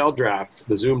 the NFL draft,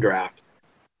 the Zoom draft,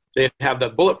 they have the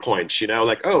bullet points. Gained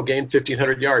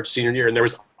 1,500 yards senior year, and there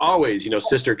was always,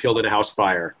 sister killed in a house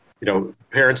fire.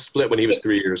 Parents split when he was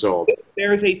 3 years old.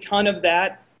 There's a ton of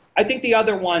that. I think the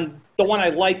other one, the one I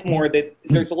like more that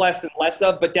there's less and less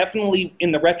of, but definitely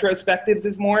in the retrospectives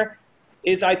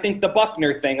is I think the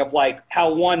Buckner thing of like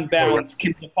how one bounce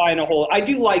can define a whole. I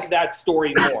do like that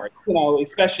story more,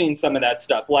 especially in some of that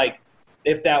stuff. Like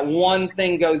if that one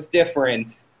thing goes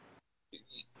different,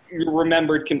 you're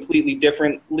remembered completely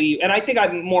differently. And I think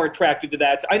I'm more attracted to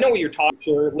that. I know what you're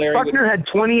talking about, Larry. Buckner had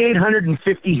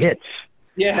 2,850 hits.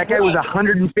 Yeah, that guy was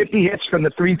 150 hits from the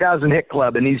 3,000 hit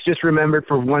club, and he's just remembered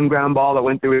for one ground ball that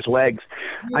went through his legs.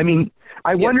 I mean,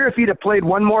 I wonder if he'd have played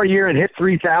one more year and hit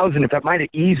 3,000, if that might have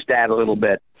eased that a little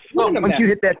bit. Well, once you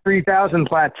hit that 3,000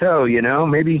 plateau,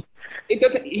 maybe. It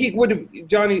doesn't. He would have,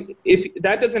 Johnny. If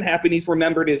that doesn't happen, he's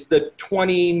remembered as the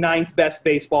 29th best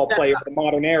baseball player of the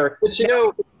modern era. But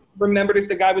remembered as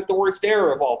the guy with the worst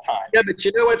error of all time. Yeah, but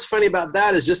what's funny about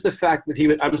that is just the fact that he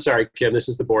was – I'm sorry, Kim, this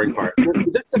is the boring part.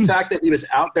 Just the fact that he was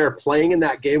out there playing in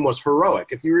that game was heroic.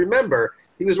 If you remember,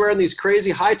 he was wearing these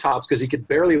crazy high tops because he could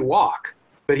barely walk.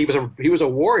 But he was a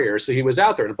warrior, so he was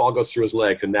out there, and the ball goes through his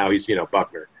legs, and now he's,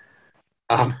 Buckner.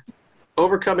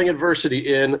 Overcoming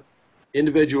adversity in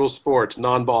individual sports,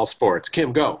 non-ball sports.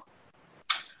 Kim, go.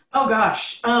 Oh,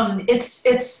 gosh.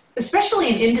 It's especially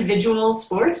in individual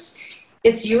sports –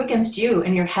 it's you against you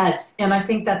in your head. And I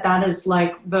think that is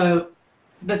like the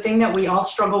thing that we all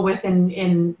struggle with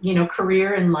in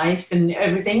career and life and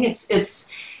everything.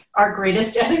 It's our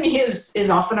greatest enemy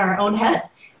is often our own head.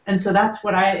 And so that's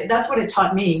what it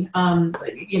taught me.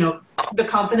 The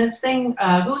confidence thing.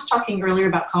 Who was talking earlier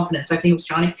about confidence? I think it was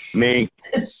Johnny. Me.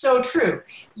 It's so true.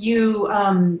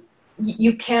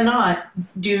 You cannot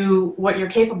do what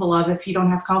you're capable of if you don't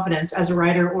have confidence as a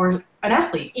writer or an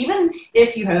athlete. Even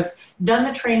if you have done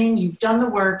the training, you've done the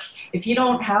work, if you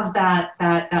don't have that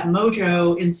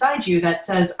mojo inside you that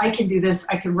says, I can do this,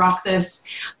 I can rock this,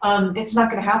 it's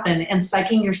not going to happen. And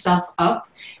psyching yourself up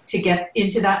to get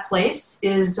into that place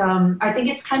is, I think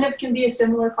it's kind of can be a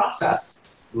similar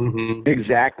process. Mm-hmm.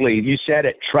 Exactly. You said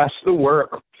it. Trust the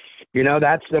work.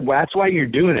 That's why you're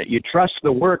doing it. You trust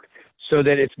the work so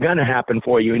that it's going to happen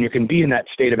for you and you can be in that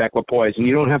state of equipoise and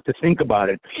you don't have to think about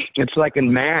it. It's like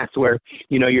in math where,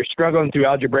 you're struggling through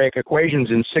algebraic equations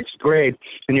in 6th grade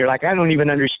and you're like, I don't even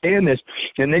understand this.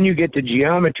 And then you get to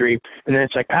geometry and then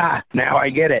it's like, now I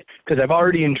get it because I've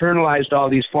already internalized all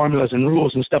these formulas and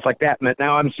rules and stuff like that. And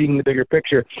now I'm seeing the bigger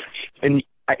picture. And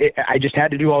I just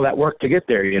had to do all that work to get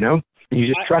there, You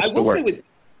just trust the work. I will say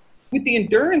with the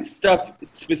endurance stuff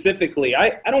specifically,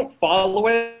 I don't follow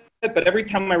it. But every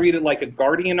time I read like a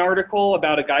Guardian article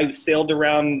about a guy who sailed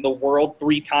around the world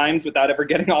 3 times without ever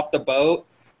getting off the boat,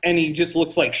 and he just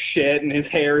looks like shit, and his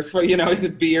hair's, his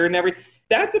beard and everything,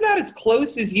 that's about as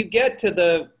close as you get to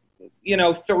the,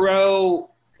 Thoreau,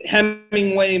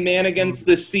 Hemingway, man against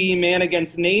the sea, man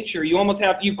against nature. You almost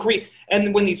have,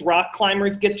 And when these rock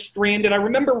climbers get stranded, I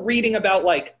remember reading about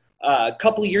like a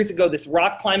couple of years ago, this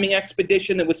rock climbing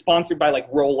expedition that was sponsored by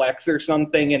like Rolex or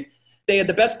something. And they had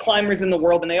the best climbers in the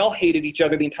world, and they all hated each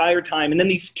other the entire time. And then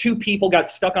these two people got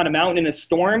stuck on a mountain in a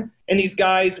storm, and these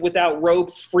guys without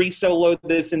ropes free soloed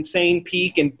this insane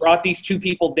peak and brought these two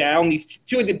people down, these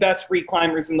two of the best free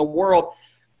climbers in the world.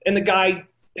 And the guy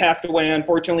passed away,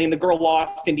 unfortunately, and the girl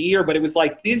lost an ear. But it was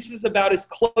like, this is about as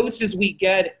close as we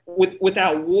get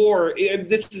without war.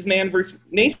 This is man versus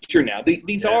nature now.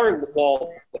 These are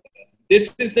Walden.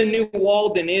 This is the new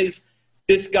Walden, is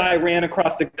this guy ran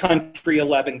across the country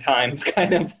 11 times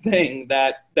kind of thing,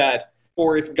 that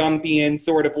Forrest Gumpian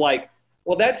sort of like,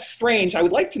 well, that's strange. I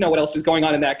would like to know what else is going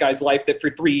on in that guy's life that for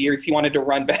 3 years he wanted to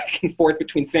run back and forth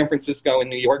between San Francisco and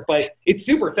New York. But it's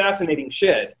super fascinating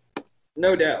shit,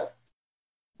 no doubt.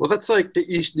 Well, that's like,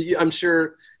 I'm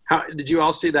sure, did you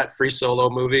all see that Free Solo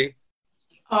movie?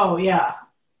 Oh, yeah.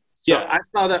 So yeah. I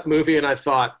saw that movie and I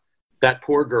thought, that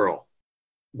poor girl.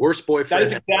 Worst boyfriend. That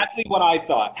is exactly what I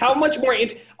thought. How much more?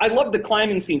 I love the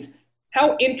climbing scenes.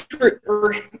 What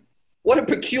a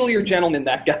peculiar gentleman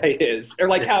that guy is. Or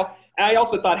like how I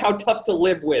also thought how tough to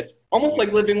live with. Almost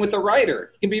like living with a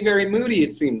writer. He can be very moody.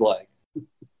 It seemed like.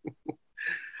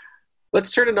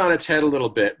 Let's turn it on its head a little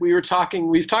bit. We've talked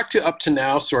to up to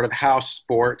now sort of how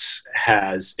sports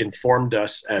has informed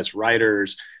us as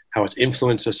writers, how it's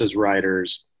influenced us as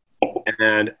writers.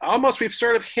 And almost we've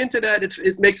sort of hinted at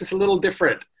it makes us a little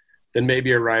different than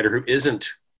maybe a writer who isn't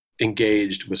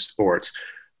engaged with sports.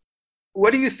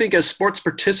 What do you think as sports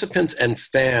participants and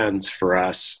fans for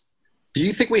us? Do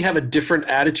you think we have a different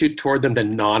attitude toward them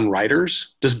than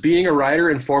non-writers? Does being a writer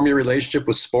inform your relationship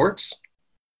with sports?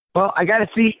 Well, I got to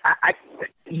see. I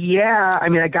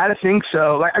got to think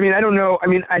so. I don't know.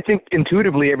 I think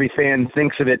intuitively every fan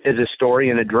thinks of it as a story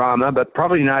and a drama, but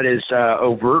probably not as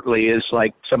overtly as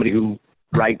like somebody who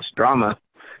writes drama.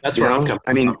 That's where I'm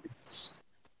coming from.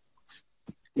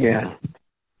 Yeah.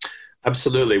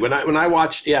 Absolutely. When I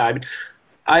watched,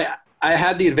 I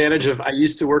had the advantage of, I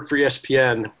used to work for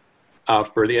ESPN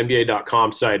for the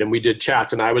NBA.com site, and we did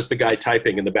chats, and I was the guy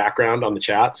typing in the background on the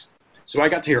chats. So I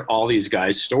got to hear all these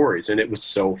guys' stories, and it was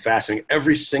so fascinating.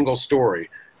 Every single story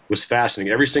was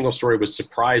fascinating. Every single story was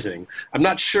surprising. I'm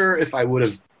not sure if I would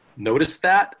have noticed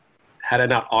that had I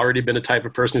not already been a type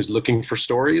of person who's looking for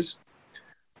stories.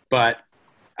 But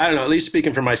I don't know, at least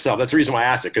speaking for myself, that's the reason why I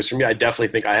asked it, because for me, I definitely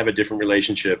think I have a different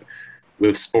relationship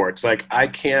with sports. Like I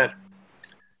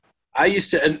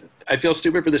used to, and I feel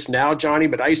stupid for this now, Johnny,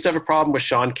 but I used to have a problem with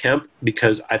Sean Kemp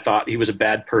because I thought he was a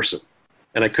bad person.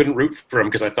 And I couldn't root for him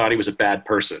because I thought he was a bad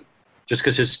person, just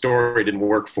because his story didn't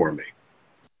work for me.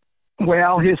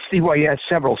 Well, he has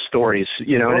several stories.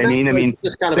 You know what I mean?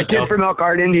 The kid from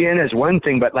Elkhart, Indiana is one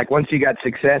thing, but like once he got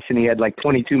success and he had like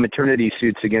 22 maternity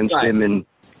suits against him, and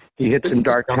he hit some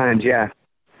dark times. Yeah.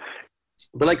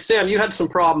 But like Sam, you had some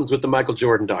problems with the Michael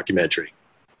Jordan documentary.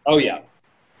 Oh yeah.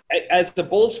 As the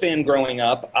Bulls fan growing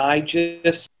up, honestly,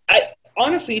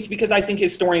 it's because I think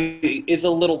his story is a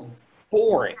little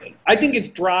boring. I think his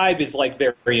drive is like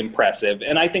very impressive,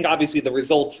 and I think obviously the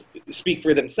results speak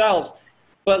for themselves.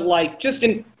 But like,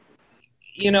 grew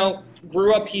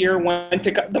up here,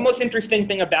 the most interesting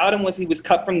thing about him was he was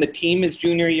cut from the team his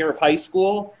junior year of high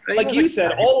school. Like you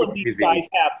said, all of these guys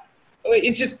have.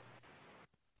 It's just,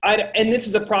 and this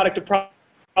is a product of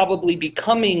probably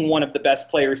becoming one of the best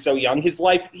players so young. His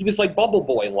life, he was like bubble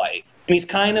boy life, and he's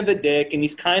kind of a dick, and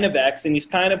he's kind of X, and he's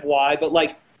kind of Y. But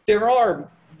like, there are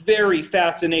very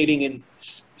fascinating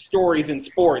stories in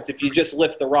sports if you just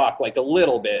lift the rock like a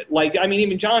little bit. Like,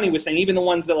 even Johnny was saying, even the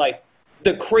ones that like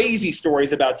the crazy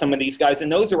stories about some of these guys,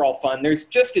 and those are all fun. There's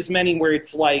just as many where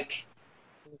it's like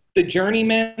the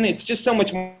journeyman. It's just so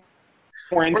much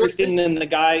more interesting than the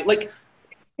guy, like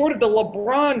sort of the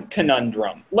LeBron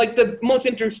conundrum. Like the most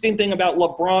interesting thing about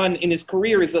LeBron in his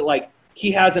career is that like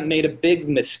he hasn't made a big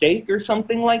mistake or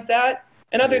something like that.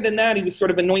 And other than that, he was sort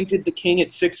of anointed the king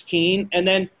at 16. And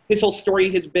then his whole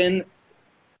story has been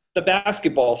the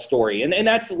basketball story. And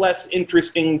that's less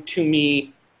interesting to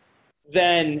me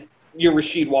than your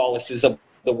Rasheed Wallace's of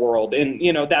the world. And,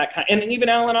 that kind. And even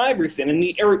Allen Iverson and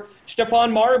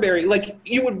Stephon Marbury. Like,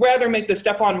 you would rather make the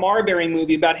Stephon Marbury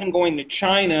movie about him going to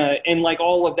China and, like,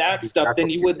 all of that stuff than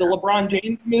you would the LeBron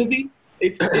James movie.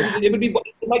 It would be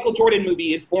 – the Michael Jordan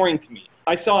movie is boring to me.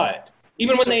 I saw it.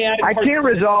 Even when they added, I can't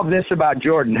resolve this about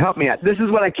Jordan. Help me out. This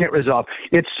is what I can't resolve.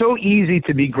 It's so easy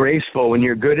to be graceful when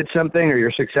you're good at something or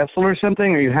you're successful or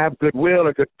something or you have goodwill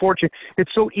or good fortune.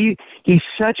 It's so easy. He's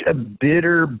such a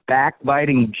bitter,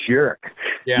 backbiting jerk.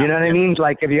 Yeah. You know what I mean?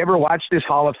 Like, have you ever watched his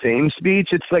Hall of Fame speech?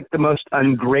 It's like the most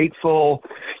ungrateful,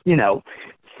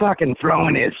 fucking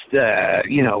throwing his,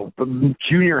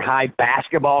 junior high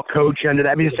basketball coach under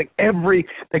that. I mean, it's like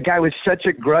the guy was such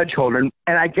a grudge holder. And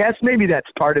I guess maybe that's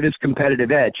part of his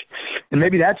competitive edge. And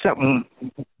maybe that's something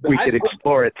we could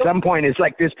explore at some point. Is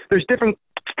like there's different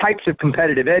types of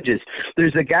competitive edges.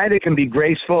 There's a guy that can be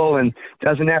graceful and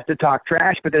doesn't have to talk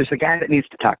trash, but there's a guy that needs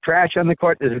to talk trash on the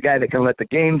court. There's a guy that can let the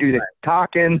game do the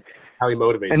talking. How he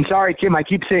motivates. And sorry, Kim, I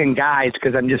keep saying guys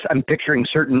because I'm picturing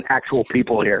certain actual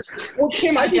people here. Well,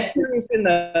 Kim, I'd be curious in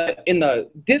the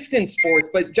distance sports,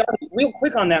 but John, real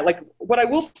quick on that, like what I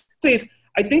will say is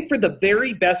I think for the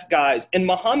very best guys, and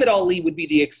Muhammad Ali would be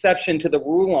the exception to the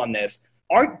rule on this,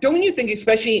 don't you think,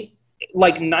 especially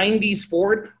like 90s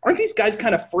forward, aren't these guys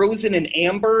kind of frozen in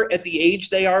amber at the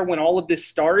age they are when all of this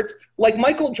starts? Like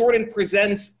Michael Jordan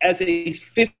presents as a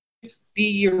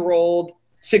 50-year-old,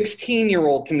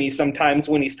 16-year-old to me sometimes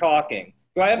when he's talking.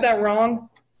 Do I have that wrong?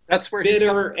 That's where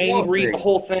bitter, angry, the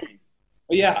whole thing.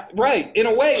 Yeah, right. In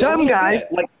a way, some guy.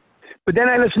 But then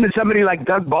I listen to somebody like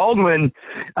Doug Baldwin,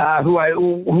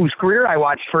 whose career I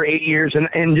watched for 8 years,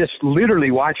 and just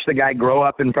literally watched the guy grow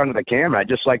up in front of the camera.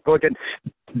 Just like look at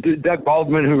Doug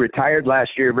Baldwin, who retired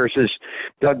last year, versus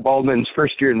Doug Baldwin's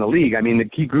first year in the league. I mean,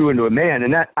 he grew into a man,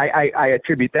 and that I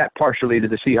attribute that partially to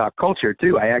the Seahawk culture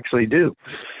too. I actually do.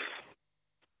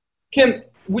 Kim,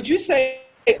 would you say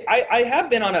I have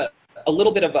been on a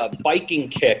little bit of a biking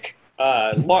kick,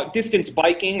 long distance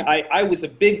biking. I was a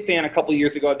big fan a couple of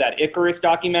years ago of that Icarus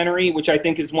documentary, which I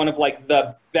think is one of like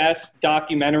the best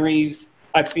documentaries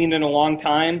I've seen in a long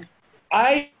time.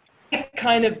 I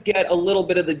kind of get a little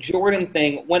bit of the Jordan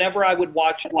thing whenever I would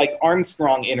watch like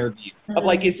Armstrong interview of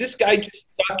like, is this guy just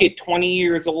stuck at 20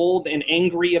 years old and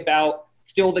angry about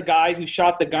still the guy who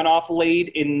shot the gun off Lade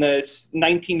in the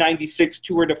 1996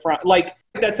 Tour de France? Like,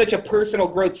 that's such a personal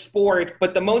growth sport,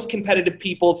 but the most competitive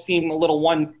people seem a little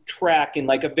one track in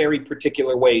like a very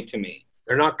particular way to me.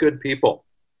 They're not good people.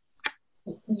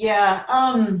 Yeah.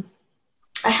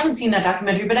 I haven't seen that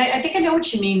documentary, but I think I know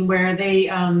what you mean, where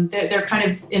they're kind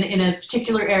of in a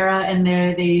particular era and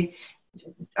they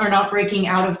are not breaking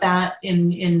out of that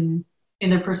in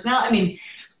their personality. I mean,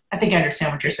 I think I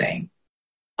understand what you're saying.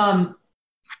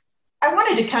 I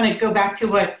wanted to kind of go back to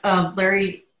what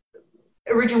Larry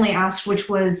originally asked, which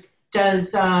was,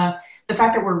 does the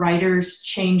fact that we're writers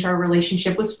change our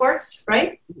relationship with sports,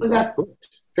 right? Was that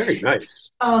very nice?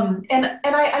 And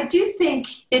I do think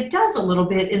it does a little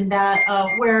bit in that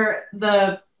where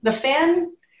the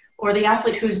fan or the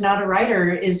athlete who's not a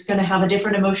writer is going to have a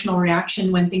different emotional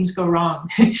reaction when things go wrong.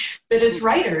 But as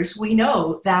writers, we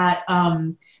know that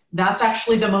that's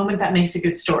actually the moment that makes a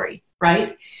good story,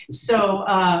 right? So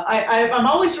I'm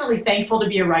always really thankful to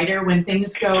be a writer when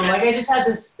things go, like I just had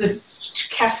this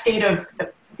cascade of,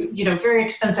 very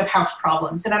expensive house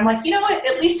problems. And I'm like, you know what,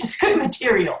 at least it's good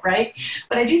material, right?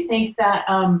 But I do think that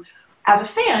as a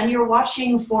fan, you're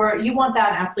watching you want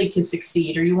that athlete to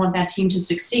succeed or you want that team to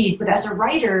succeed. But as a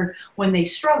writer, when they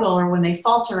struggle or when they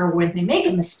falter or when they make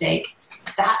a mistake,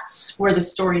 that's where the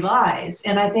story lies.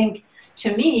 And I think,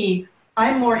 to me,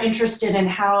 I'm more interested in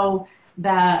how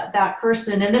that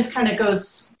person, and this kind of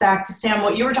goes back to Sam,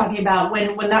 what you were talking about,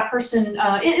 when that person,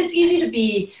 it's easy to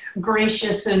be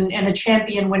gracious and a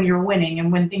champion when you're winning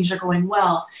and when things are going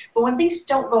well, but when things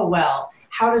don't go well,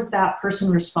 how does that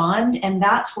person respond? And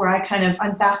that's where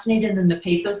I'm fascinated in the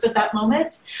pathos of that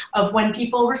moment, of when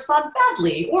people respond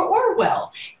badly or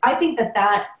well. I think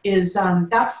that is,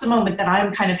 that's the moment that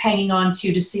I'm kind of hanging on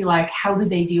to see, like, how do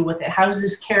they deal with it? How does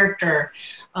this character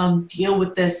deal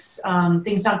with this,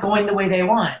 things not going the way they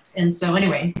want? And so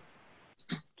anyway.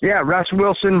 Yeah, Russ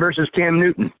Wilson versus Cam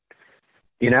Newton.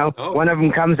 One of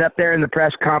them comes up there in the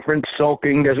press conference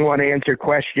sulking, doesn't want to answer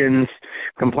questions,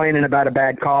 complaining about a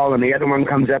bad call, and the other one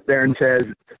comes up there and says,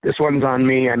 this one's on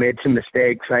me, I made some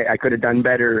mistakes, I could have done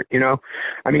better,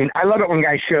 I mean, I love it when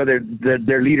guys show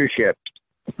their leadership.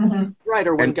 Mm-hmm. Right,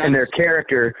 or when and their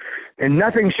character, and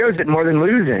nothing shows it more than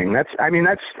losing. It's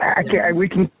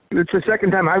the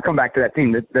second time I've come back to that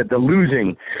theme, that the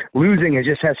losing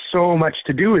has so much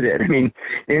to do with it. I mean,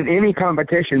 in any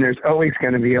competition, there's always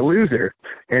going to be a loser,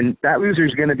 and that loser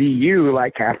is going to be you,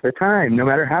 like, half the time, no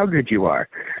matter how good you are,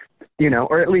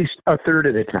 or at least a third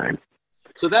of the time.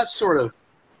 So that's sort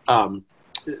of,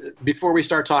 before we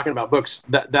start talking about books,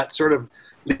 that sort of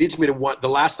leads me to the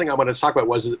last thing I wanted to talk about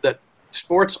was that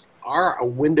sports are a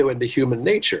window into human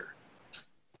nature.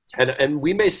 And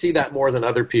we may see that more than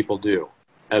other people do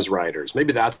as writers.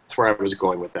 Maybe that's where I was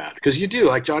going with that. Because you do,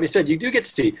 like Johnny said, you do get to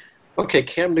see, okay,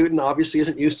 Cam Newton obviously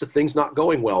isn't used to things not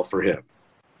going well for him.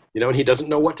 And he doesn't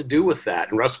know what to do with that.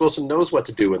 And Russ Wilson knows what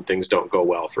to do when things don't go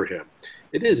well for him.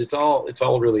 It's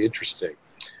all really interesting.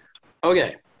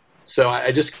 Okay, So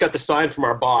I just got the sign from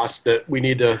our boss that we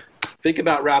need to think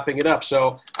about wrapping it up.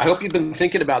 So I hope you've been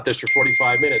thinking about this for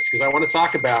 45 minutes because I want to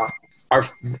talk about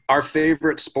our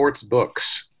favorite sports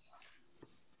books.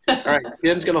 All right,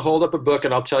 Ken's going to hold up a book,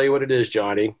 and I'll tell you what it is,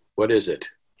 Johnny. What is it?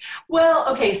 Well,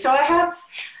 okay, so I have,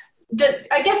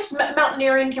 I guess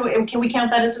mountaineering, can we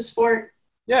count that as a sport?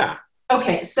 Yeah.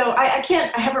 Okay, so I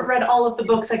haven't read all of the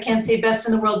books. I can't say best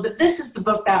in the world, but this is the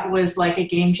book that was like a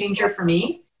game changer for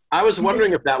me. I was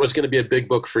wondering if that was going to be a big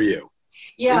book for you.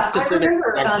 Yeah, I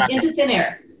remember Into Thin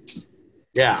Air.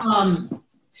 Yeah.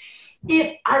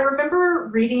 I remember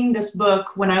reading this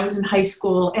book when I was in high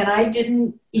school, and I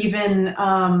didn't even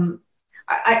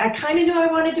I kind of knew I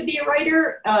wanted to be a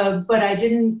writer, but I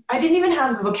didn't even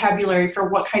have the vocabulary for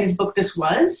what kind of book this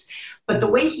was. But the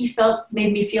way he felt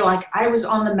made me feel like I was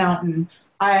on the mountain.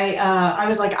 I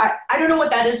was like, I don't know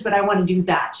what that is, but I want to do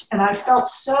that. And I felt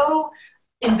so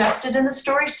invested in the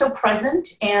story, so present.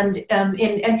 And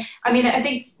I mean, I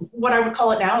think what I would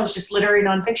call it now is just literary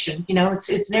nonfiction. You know,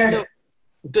 it's narrative.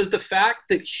 Does the fact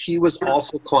that he was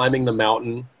also climbing the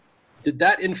mountain, did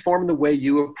that inform the way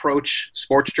you approach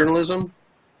sports journalism?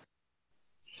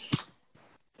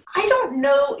 I don't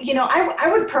know. You know,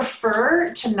 I would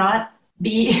prefer to not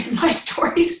be in my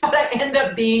stories, but I end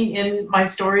up being in my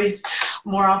stories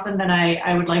more often than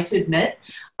I would like to admit.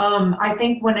 I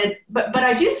think but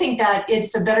I do think that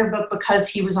it's a better book because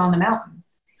he was on the mountain.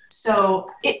 So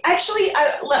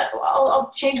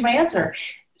I'll change my answer.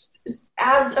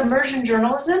 As immersion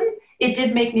journalism, it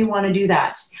did make me want to do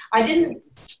that. I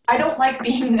don't like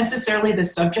being necessarily the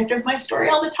subject of my story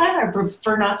all the time. I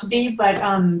prefer not to be, but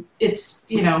it's,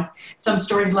 you know, some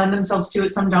stories lend themselves to it,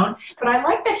 some don't. But I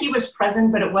like that he was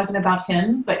present, but it wasn't about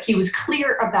him, but he was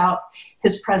clear about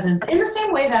his presence in the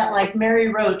same way that like Mary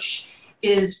Roach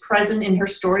is present in her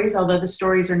stories, although the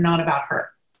stories are not about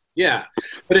her. Yeah,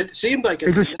 but it seemed like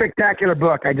it's a spectacular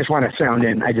book. I just want to sound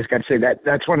in. I just got to say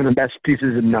that's one of the best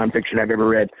pieces of nonfiction I've ever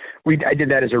read. I did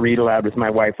that as a read aloud with my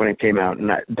wife when it came out, and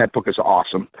that book is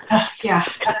awesome. Yeah,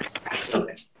 so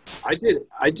good. I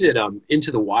did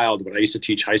Into the Wild when I used to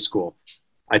teach high school.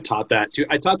 I taught that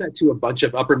to a bunch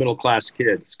of upper middle class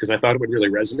kids because I thought it would really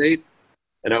resonate,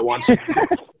 and I wanted.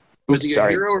 Was he a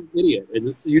hero or an idiot?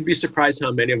 And you'd be surprised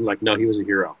how many of them were like, no, he was a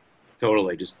hero.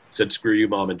 Totally, just said screw you,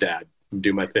 mom and dad.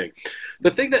 Do my thing.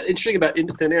 The thing that's interesting about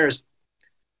Into Thin Air is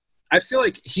I feel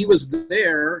like he was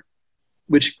there,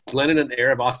 which lent an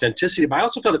air of authenticity, but I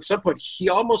also felt at some point he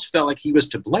almost felt like he was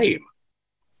to blame.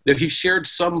 That he shared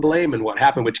some blame in what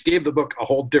happened, which gave the book a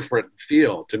whole different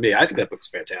feel to me. I think that book's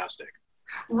fantastic.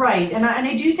 Right, and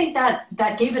I do think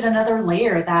that gave it another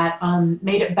layer that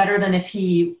made it better than if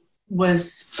he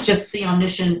was just the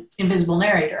omniscient, invisible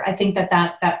narrator. I think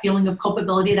that feeling of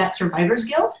culpability, that survivor's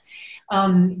guilt,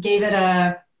 gave it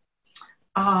I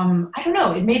don't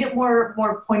know, it made it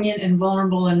more poignant and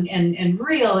vulnerable and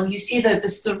real. And you see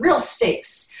the real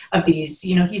stakes of these.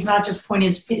 You know, he's not just pointing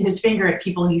his finger at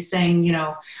people. He's saying, you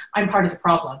know, I'm part of the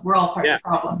problem. We're all part of the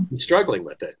problem. He's struggling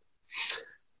with it.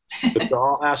 But so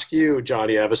I'll ask you,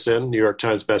 Johnny Evison, New York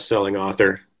Times bestselling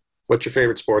author. What's your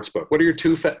favorite sports book? What are your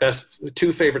two favorite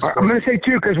sports I'm going to say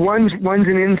two because one's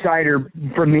an insider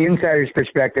from the insider's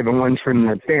perspective and one's from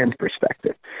the fan's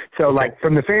perspective. So like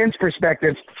from the fan's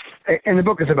perspective, and the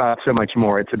book is about so much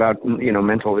more. It's about, you know,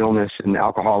 mental illness and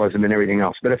alcoholism and everything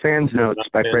else. But A Fan's Notes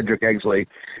by Frederick Exley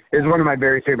is one of my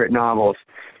very favorite novels.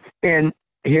 And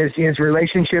his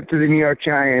relationship to the New York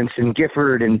Giants and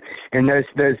Gifford and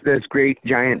those great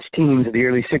Giants teams of the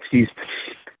early 60s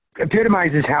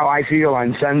epitomizes how I feel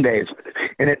on Sundays.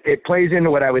 And it plays into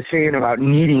what I was saying about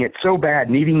needing it so bad,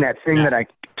 needing that thing that I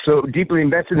so deeply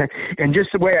invested in. And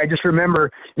just the way I just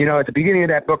remember, you know, at the beginning of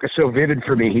that book is so vivid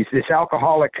for me. He's this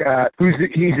alcoholic,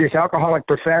 he's this alcoholic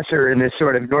professor in this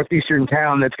sort of northeastern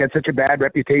town that's got such a bad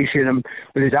reputation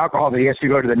with his alcohol that he has to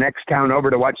go to the next town over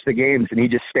to watch the games, and he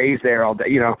just stays there all day,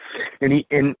 you know. And he,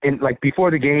 and like before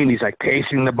the game, he's like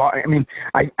pacing the bar. I mean,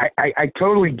 I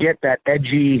totally get that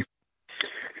edgy,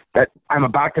 that I'm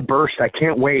about to burst. I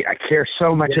can't wait. I care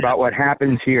so much about what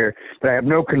happens here, but I have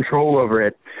no control over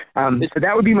it. So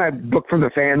that would be my book from the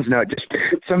Fan's Note. Just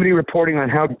somebody reporting on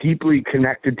how deeply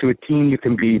connected to a team you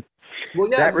can be. Well,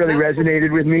 yeah, that really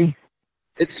resonated with me.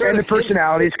 It's sort and of the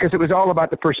personalities, because it was all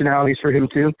about the personalities for him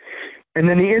too. And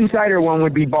then the insider one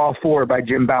would be Ball 4 by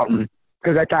Jim Bouton,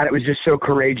 because I thought it was just so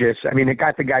courageous. I mean, it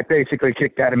got the guy basically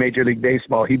kicked out of Major League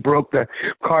Baseball. He broke the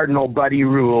cardinal buddy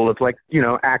rule of, like, you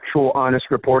know, actual honest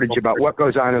reportage about what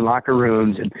goes on in locker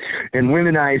rooms and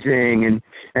womenizing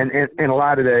and a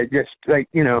lot of the just, like,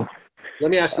 you know, Let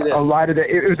me ask you this. A lot of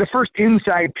it was the first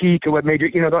inside peek of what major,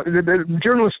 the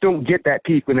journalists don't get that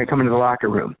peek when they come into the locker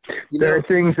room. There are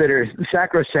things that are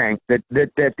sacrosanct that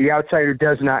the outsider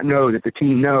does not know, that the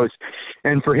team knows.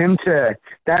 And for him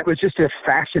that was just a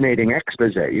fascinating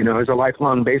expose, as a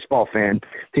lifelong baseball fan,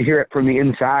 to hear it from the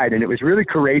inside. And it was really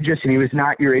courageous, and he was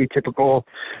not your atypical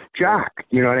jock.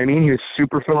 You know what I mean? He was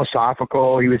super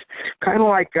philosophical. He was kind of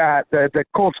like the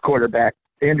Colts quarterback,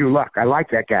 Andrew Luck. I like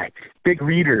that guy. Big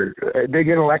reader, big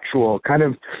intellectual, kind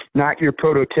of not your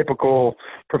prototypical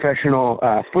professional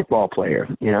football player,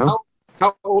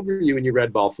 How old were you when you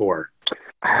read Ball 4?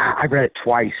 I read it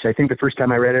twice. I think the first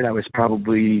time I read it, I was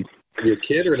probably Were you a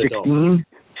kid or an 16, adult?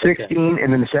 16, Okay.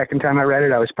 And then the second time I read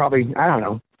it, I was probably, I don't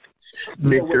know,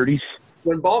 mid-30s.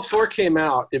 When Ball 4 came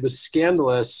out, it was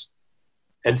scandalous.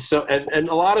 And so, and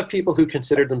a lot of people who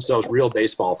considered themselves real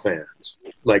baseball fans,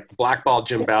 like blackballed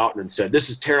Jim Bouton and said,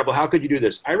 "This is terrible. How could you do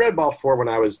this?" I read Ball 4 when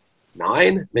I was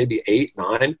 9, maybe 8,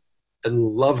 9,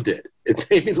 and loved it. It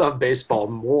made me love baseball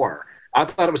more. I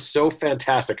thought it was so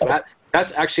fantastic.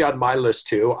 That's actually on my list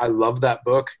too. I love that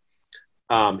book.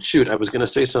 I was going to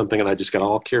say something and I just got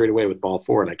all carried away with Ball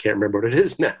 4 and I can't remember what it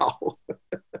is now.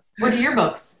 What are your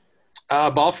books?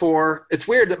 Ball 4. It's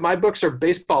weird that my books are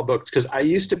baseball books because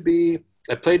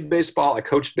I played baseball, I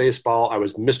coached baseball, I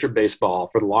was Mr. Baseball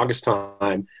for the longest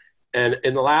time. And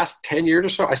in the last 10 years or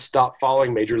so, I stopped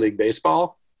following Major League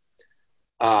Baseball.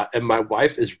 And my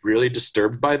wife is really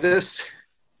disturbed by this.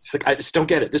 She's like, I just don't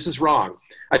get it. This is wrong.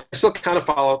 I still kind of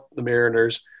follow the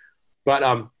Mariners. But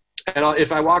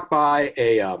if I walk by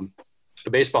a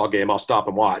baseball game, I'll stop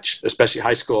and watch, especially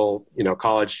high school,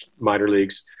 college, minor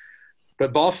leagues.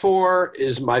 But Ball 4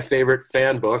 is my favorite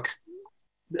fan book.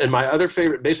 And my other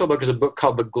favorite baseball book is a book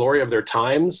called The Glory of Their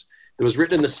Times. It was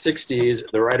written in the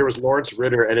 60s. The writer was Lawrence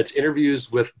Ritter, and it's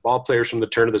interviews with ball players from the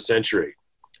turn of the century.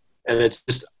 And it's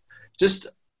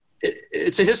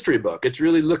it's a history book. It's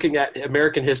really looking at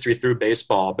American history through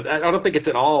baseball. But I don't think it's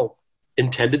at all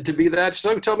intended to be that.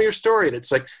 Just tell me your story. And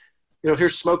it's like,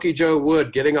 here's Smokey Joe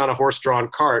Wood getting on a horse-drawn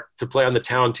cart to play on the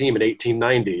town team in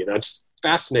 1890. It's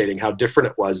fascinating how different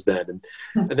it was then,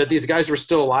 and that these guys were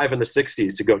still alive in the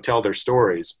 60s to go tell their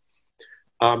stories.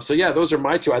 So yeah, those are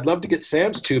my two. I'd love to get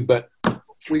Sam's too, but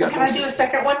we got. Can I do a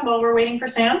second one while we're waiting for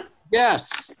Sam?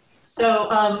 Yes. So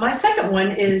my second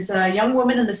one is Young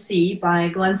Woman in the Sea by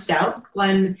Glenn Stout.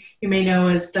 Glenn, you may know,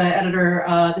 is the editor,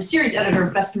 the series editor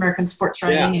of Best American Sports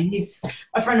Writing, and he's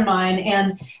a friend of mine.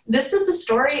 And this is a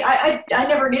story, I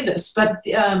never knew this, but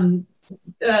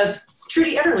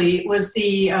Trudy Ederle was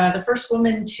the first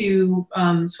woman to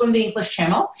swim the English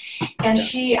Channel. And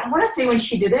I want to say when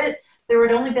she did it, there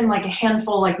had only been like a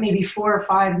handful, like maybe 4 or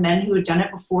 5 men who had done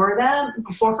it before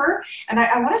her. And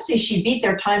I want to say she beat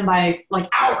their time by like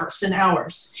hours and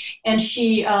hours. And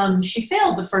she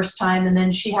failed the first time, and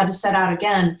then she had to set out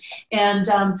again. And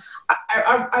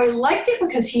I liked it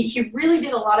because he really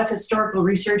did a lot of historical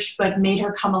research, but made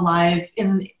her come alive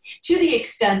to the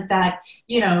extent that,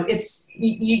 it's,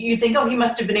 you think, oh, he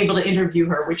must have been able to interview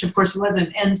her, which of course he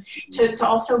wasn't. And to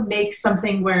also make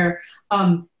something where,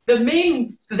 the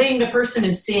main thing the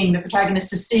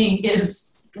protagonist is seeing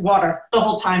is water the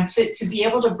whole time, to be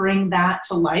able to bring that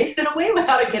to life in a way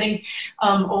without it getting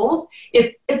old.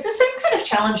 It's the same kind of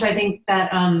challenge, I think,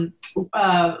 that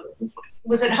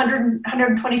was it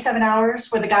 127 hours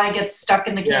where the guy gets stuck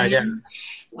in the canyon?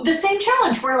 Yeah. The same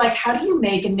challenge where, like, how do you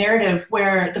make a narrative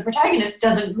where the protagonist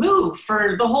doesn't move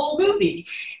for the whole movie?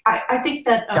 I think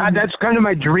that... God, that's kind of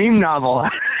my dream novel.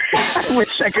 I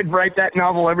wish I could write that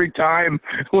novel every time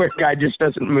where a guy just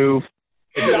doesn't move.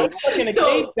 Sounds like in a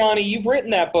case, Johnny. You've written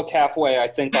that book halfway, I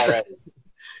think, already.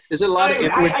 Is it a lot I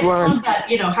just love that,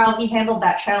 how he handled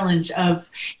that challenge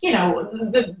of,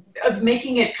 of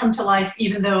making it come to life,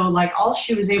 even though, like, all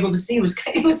she was able to see was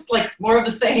like more of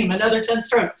the same, another 10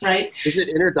 strokes, right? Is it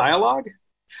inner dialogue?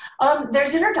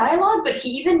 There's inner dialogue, but he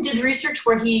even did research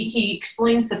where he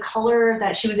explains the color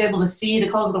that she was able to see, the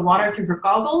color of the water through her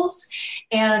goggles.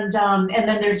 And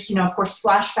then there's, of course,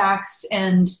 flashbacks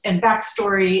and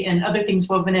backstory and other things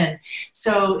woven in.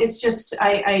 So it's just,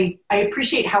 I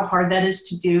appreciate how hard that is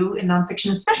to do in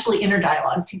nonfiction, especially inner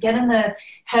dialogue. To get in the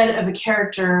head of a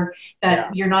character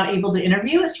that you're not able to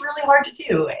interview is really hard to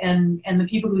do. And the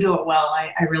people who do it well,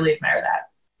 I really admire that.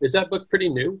 Is that book pretty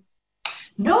new?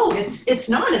 No, it's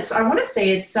not. I want to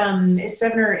say it's 7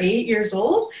 or 8 years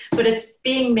old, but it's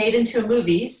being made into a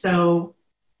movie, so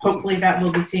hopefully that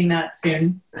we'll be seeing that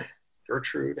soon.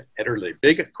 Gertrude Ederle.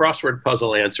 Big crossword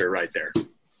puzzle answer right there.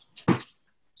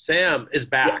 Sam is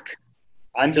back.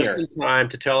 I'm just here. in time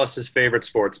to tell us his favorite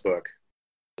sports book.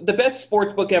 the best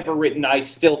sports book ever written, I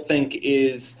still think,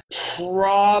 is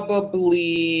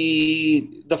probably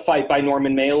The Fight by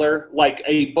Norman Mailer. Like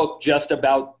a book just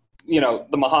about,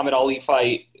 the Muhammad Ali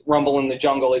fight, Rumble in the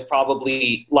Jungle, is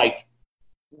probably like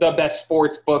the best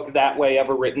sports book that way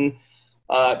ever written.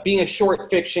 Being a short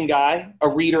fiction guy, a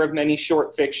reader of many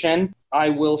short fiction, I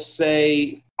will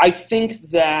say I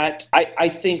think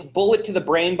Bullet to the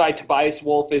Brain by Tobias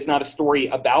Wolff is not a story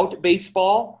about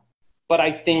baseball, but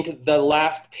I think the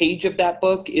last page of that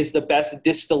book is the best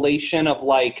distillation of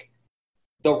like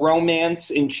the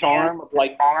romance and charm of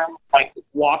like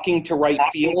walking to right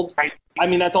field. I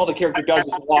mean, that's all the character does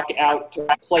is walk out to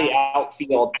play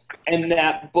outfield. And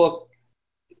that book,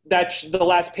 the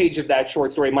last page of that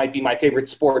short story might be my favorite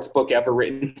sports book ever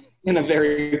written in a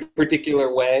very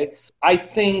particular way. I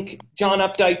think John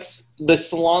Updike's The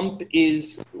Slump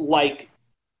is like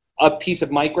a piece of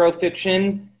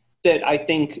microfiction that I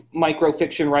think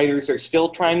microfiction writers are still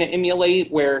trying to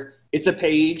emulate, where it's a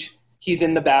page, he's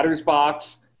in the batter's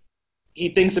box, he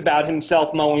thinks about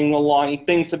himself mowing the lawn, he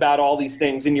thinks about all these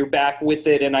things, and you're back with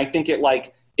it. And I think it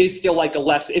like is still like a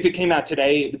lesson. If it came out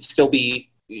today, it would still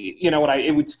be,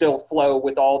 it would still flow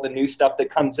with all the new stuff that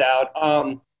comes out.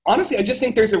 Honestly, I just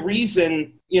think there's a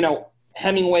reason,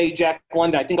 Hemingway, Jack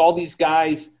London, I think all these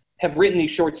guys have written these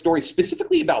short stories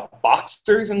specifically about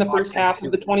boxers in the first half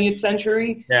of the 20th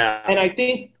century. Yeah. And I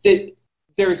think that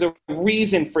there's a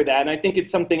reason for that. And I think it's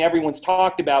something everyone's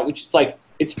talked about, which is like,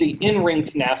 it's the in-ring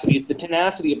tenacity. It's the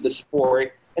tenacity of the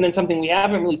sport. And then something we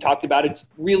haven't really talked about,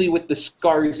 it's really with the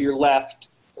scars you're left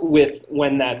with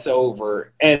when that's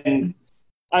over. And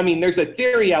I mean, there's a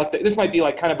theory out there. This might be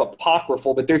like kind of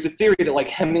apocryphal, but there's a theory that like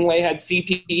Hemingway had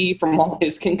CTE from all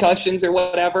his concussions or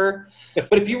whatever.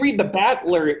 But if you read The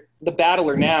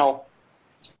Battler now,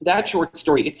 that short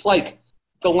story, it's like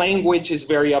the language is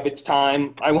very of its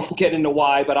time. I won't get into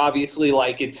why, but obviously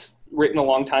like it's written a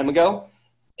long time ago.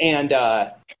 And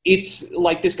it's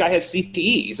like this guy has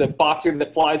CTE. He's a boxer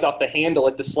that flies off the handle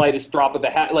at the slightest drop of a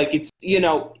hat. Like it's,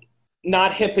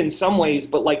 not hip in some ways,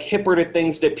 but like hipper to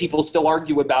things that people still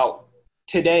argue about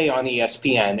today on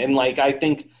ESPN. And like, I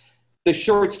think the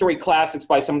short story classics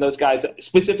by some of those guys,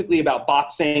 specifically about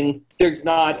boxing, there's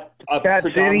not a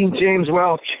predominant... James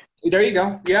Welch. There you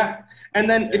go. Yeah. And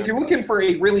then if you're looking for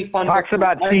a really fun... Talks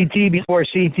about CT before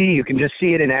CT. You can just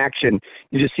see it in action.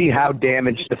 You just see how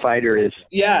damaged the fighter is.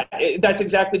 Yeah, that's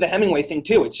exactly the Hemingway thing,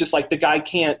 too. It's just like the guy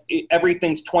can't...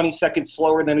 Everything's 20 seconds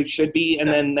slower than it should be, and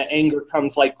then the anger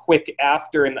comes like quick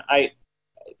after. And I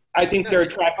think they're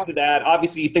attracted to that.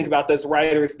 Obviously, you think about those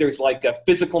writers, there's like a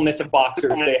physicalness of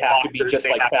boxers they have to be just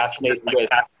like fascinated with.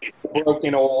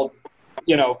 Broken old,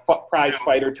 prize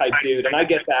fighter type dude. And I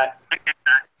get that.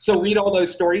 So read all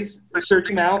those stories, search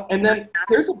them out. And then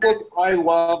there's a book I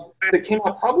love that came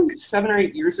out probably 7 or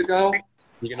 8 years ago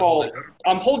called,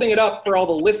 I'm holding it up for all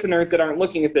the listeners that aren't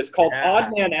looking at this, called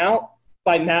Odd Man Out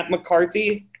by Matt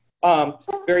McCarthy.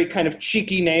 Very kind of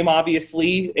cheeky name,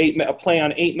 obviously, a play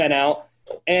on 8 Men Out.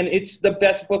 And it's the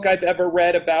best book I've ever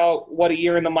read about what a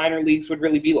year in the minor leagues would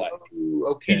really be like.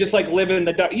 Okay. You just like live in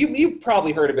the you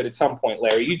probably heard of it at some point,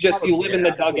 Larry. You live in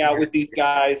the dugout with these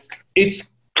guys.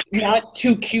 It's not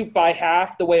too cute by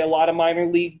half the way a lot of minor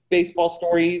league baseball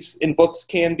stories and books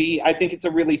can be. I think it's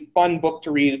a really fun book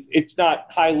to read. It's not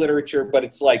high literature, but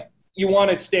it's like you want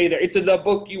to stay there. It's the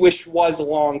book you wish was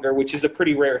longer, which is a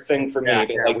pretty rare thing for me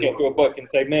to get to a book and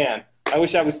say, man, I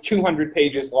wish I was 200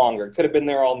 pages longer. Could have been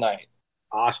there all night.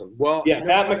 Awesome. Well, yeah,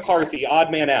 Matt McCarthy,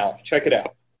 Odd Man Out. Check it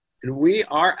out. And we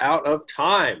are out of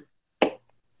time.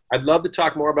 I'd love to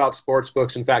talk more about sports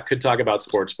books. In fact, could talk about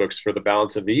sports books for the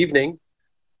balance of the evening.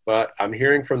 But I'm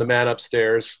hearing from the man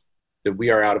upstairs that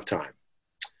we are out of time.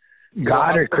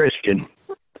 God or Christian?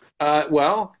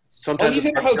 Well, sometimes... he's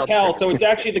in a hotel, so it's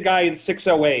actually the guy in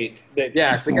 608.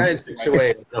 Yeah, it's the guy in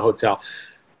 608 in the hotel.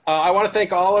 I want to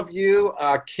thank all of you,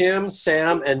 Kim,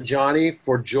 Sam, and Johnny,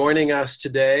 for joining us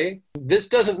today. This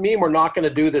doesn't mean we're not going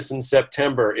to do this in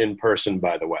September in person,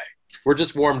 by the way. We're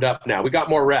just warmed up now. We got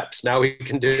more reps. Now we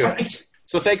can do it.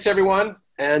 So thanks, everyone,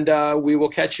 and we will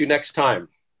catch you next time.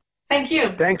 Thank you.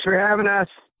 Thanks for having us.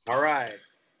 All right.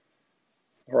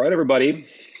 All right, everybody.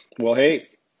 Well, hey,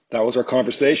 that was our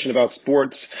conversation about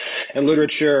sports and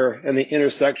literature and the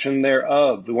intersection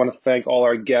thereof. We want to thank all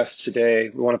our guests today.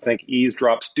 We want to thank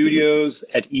Eavesdrop Studios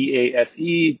at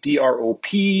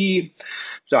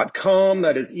EASEDROP.com.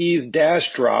 That is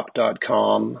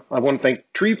ease-drop.com. I want to thank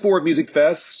Treefort Music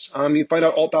Fest. You can find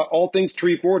out all about all things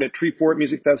Treefort at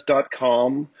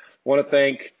treefortmusicfest.com. I want to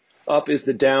thank Up is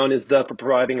the Down is the for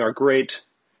providing our great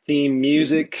theme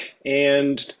music.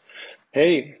 And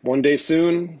hey, one day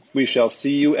soon, we shall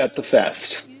see you at the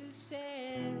fest. You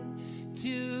said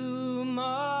to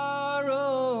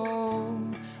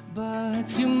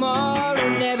tomorrow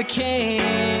never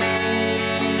came.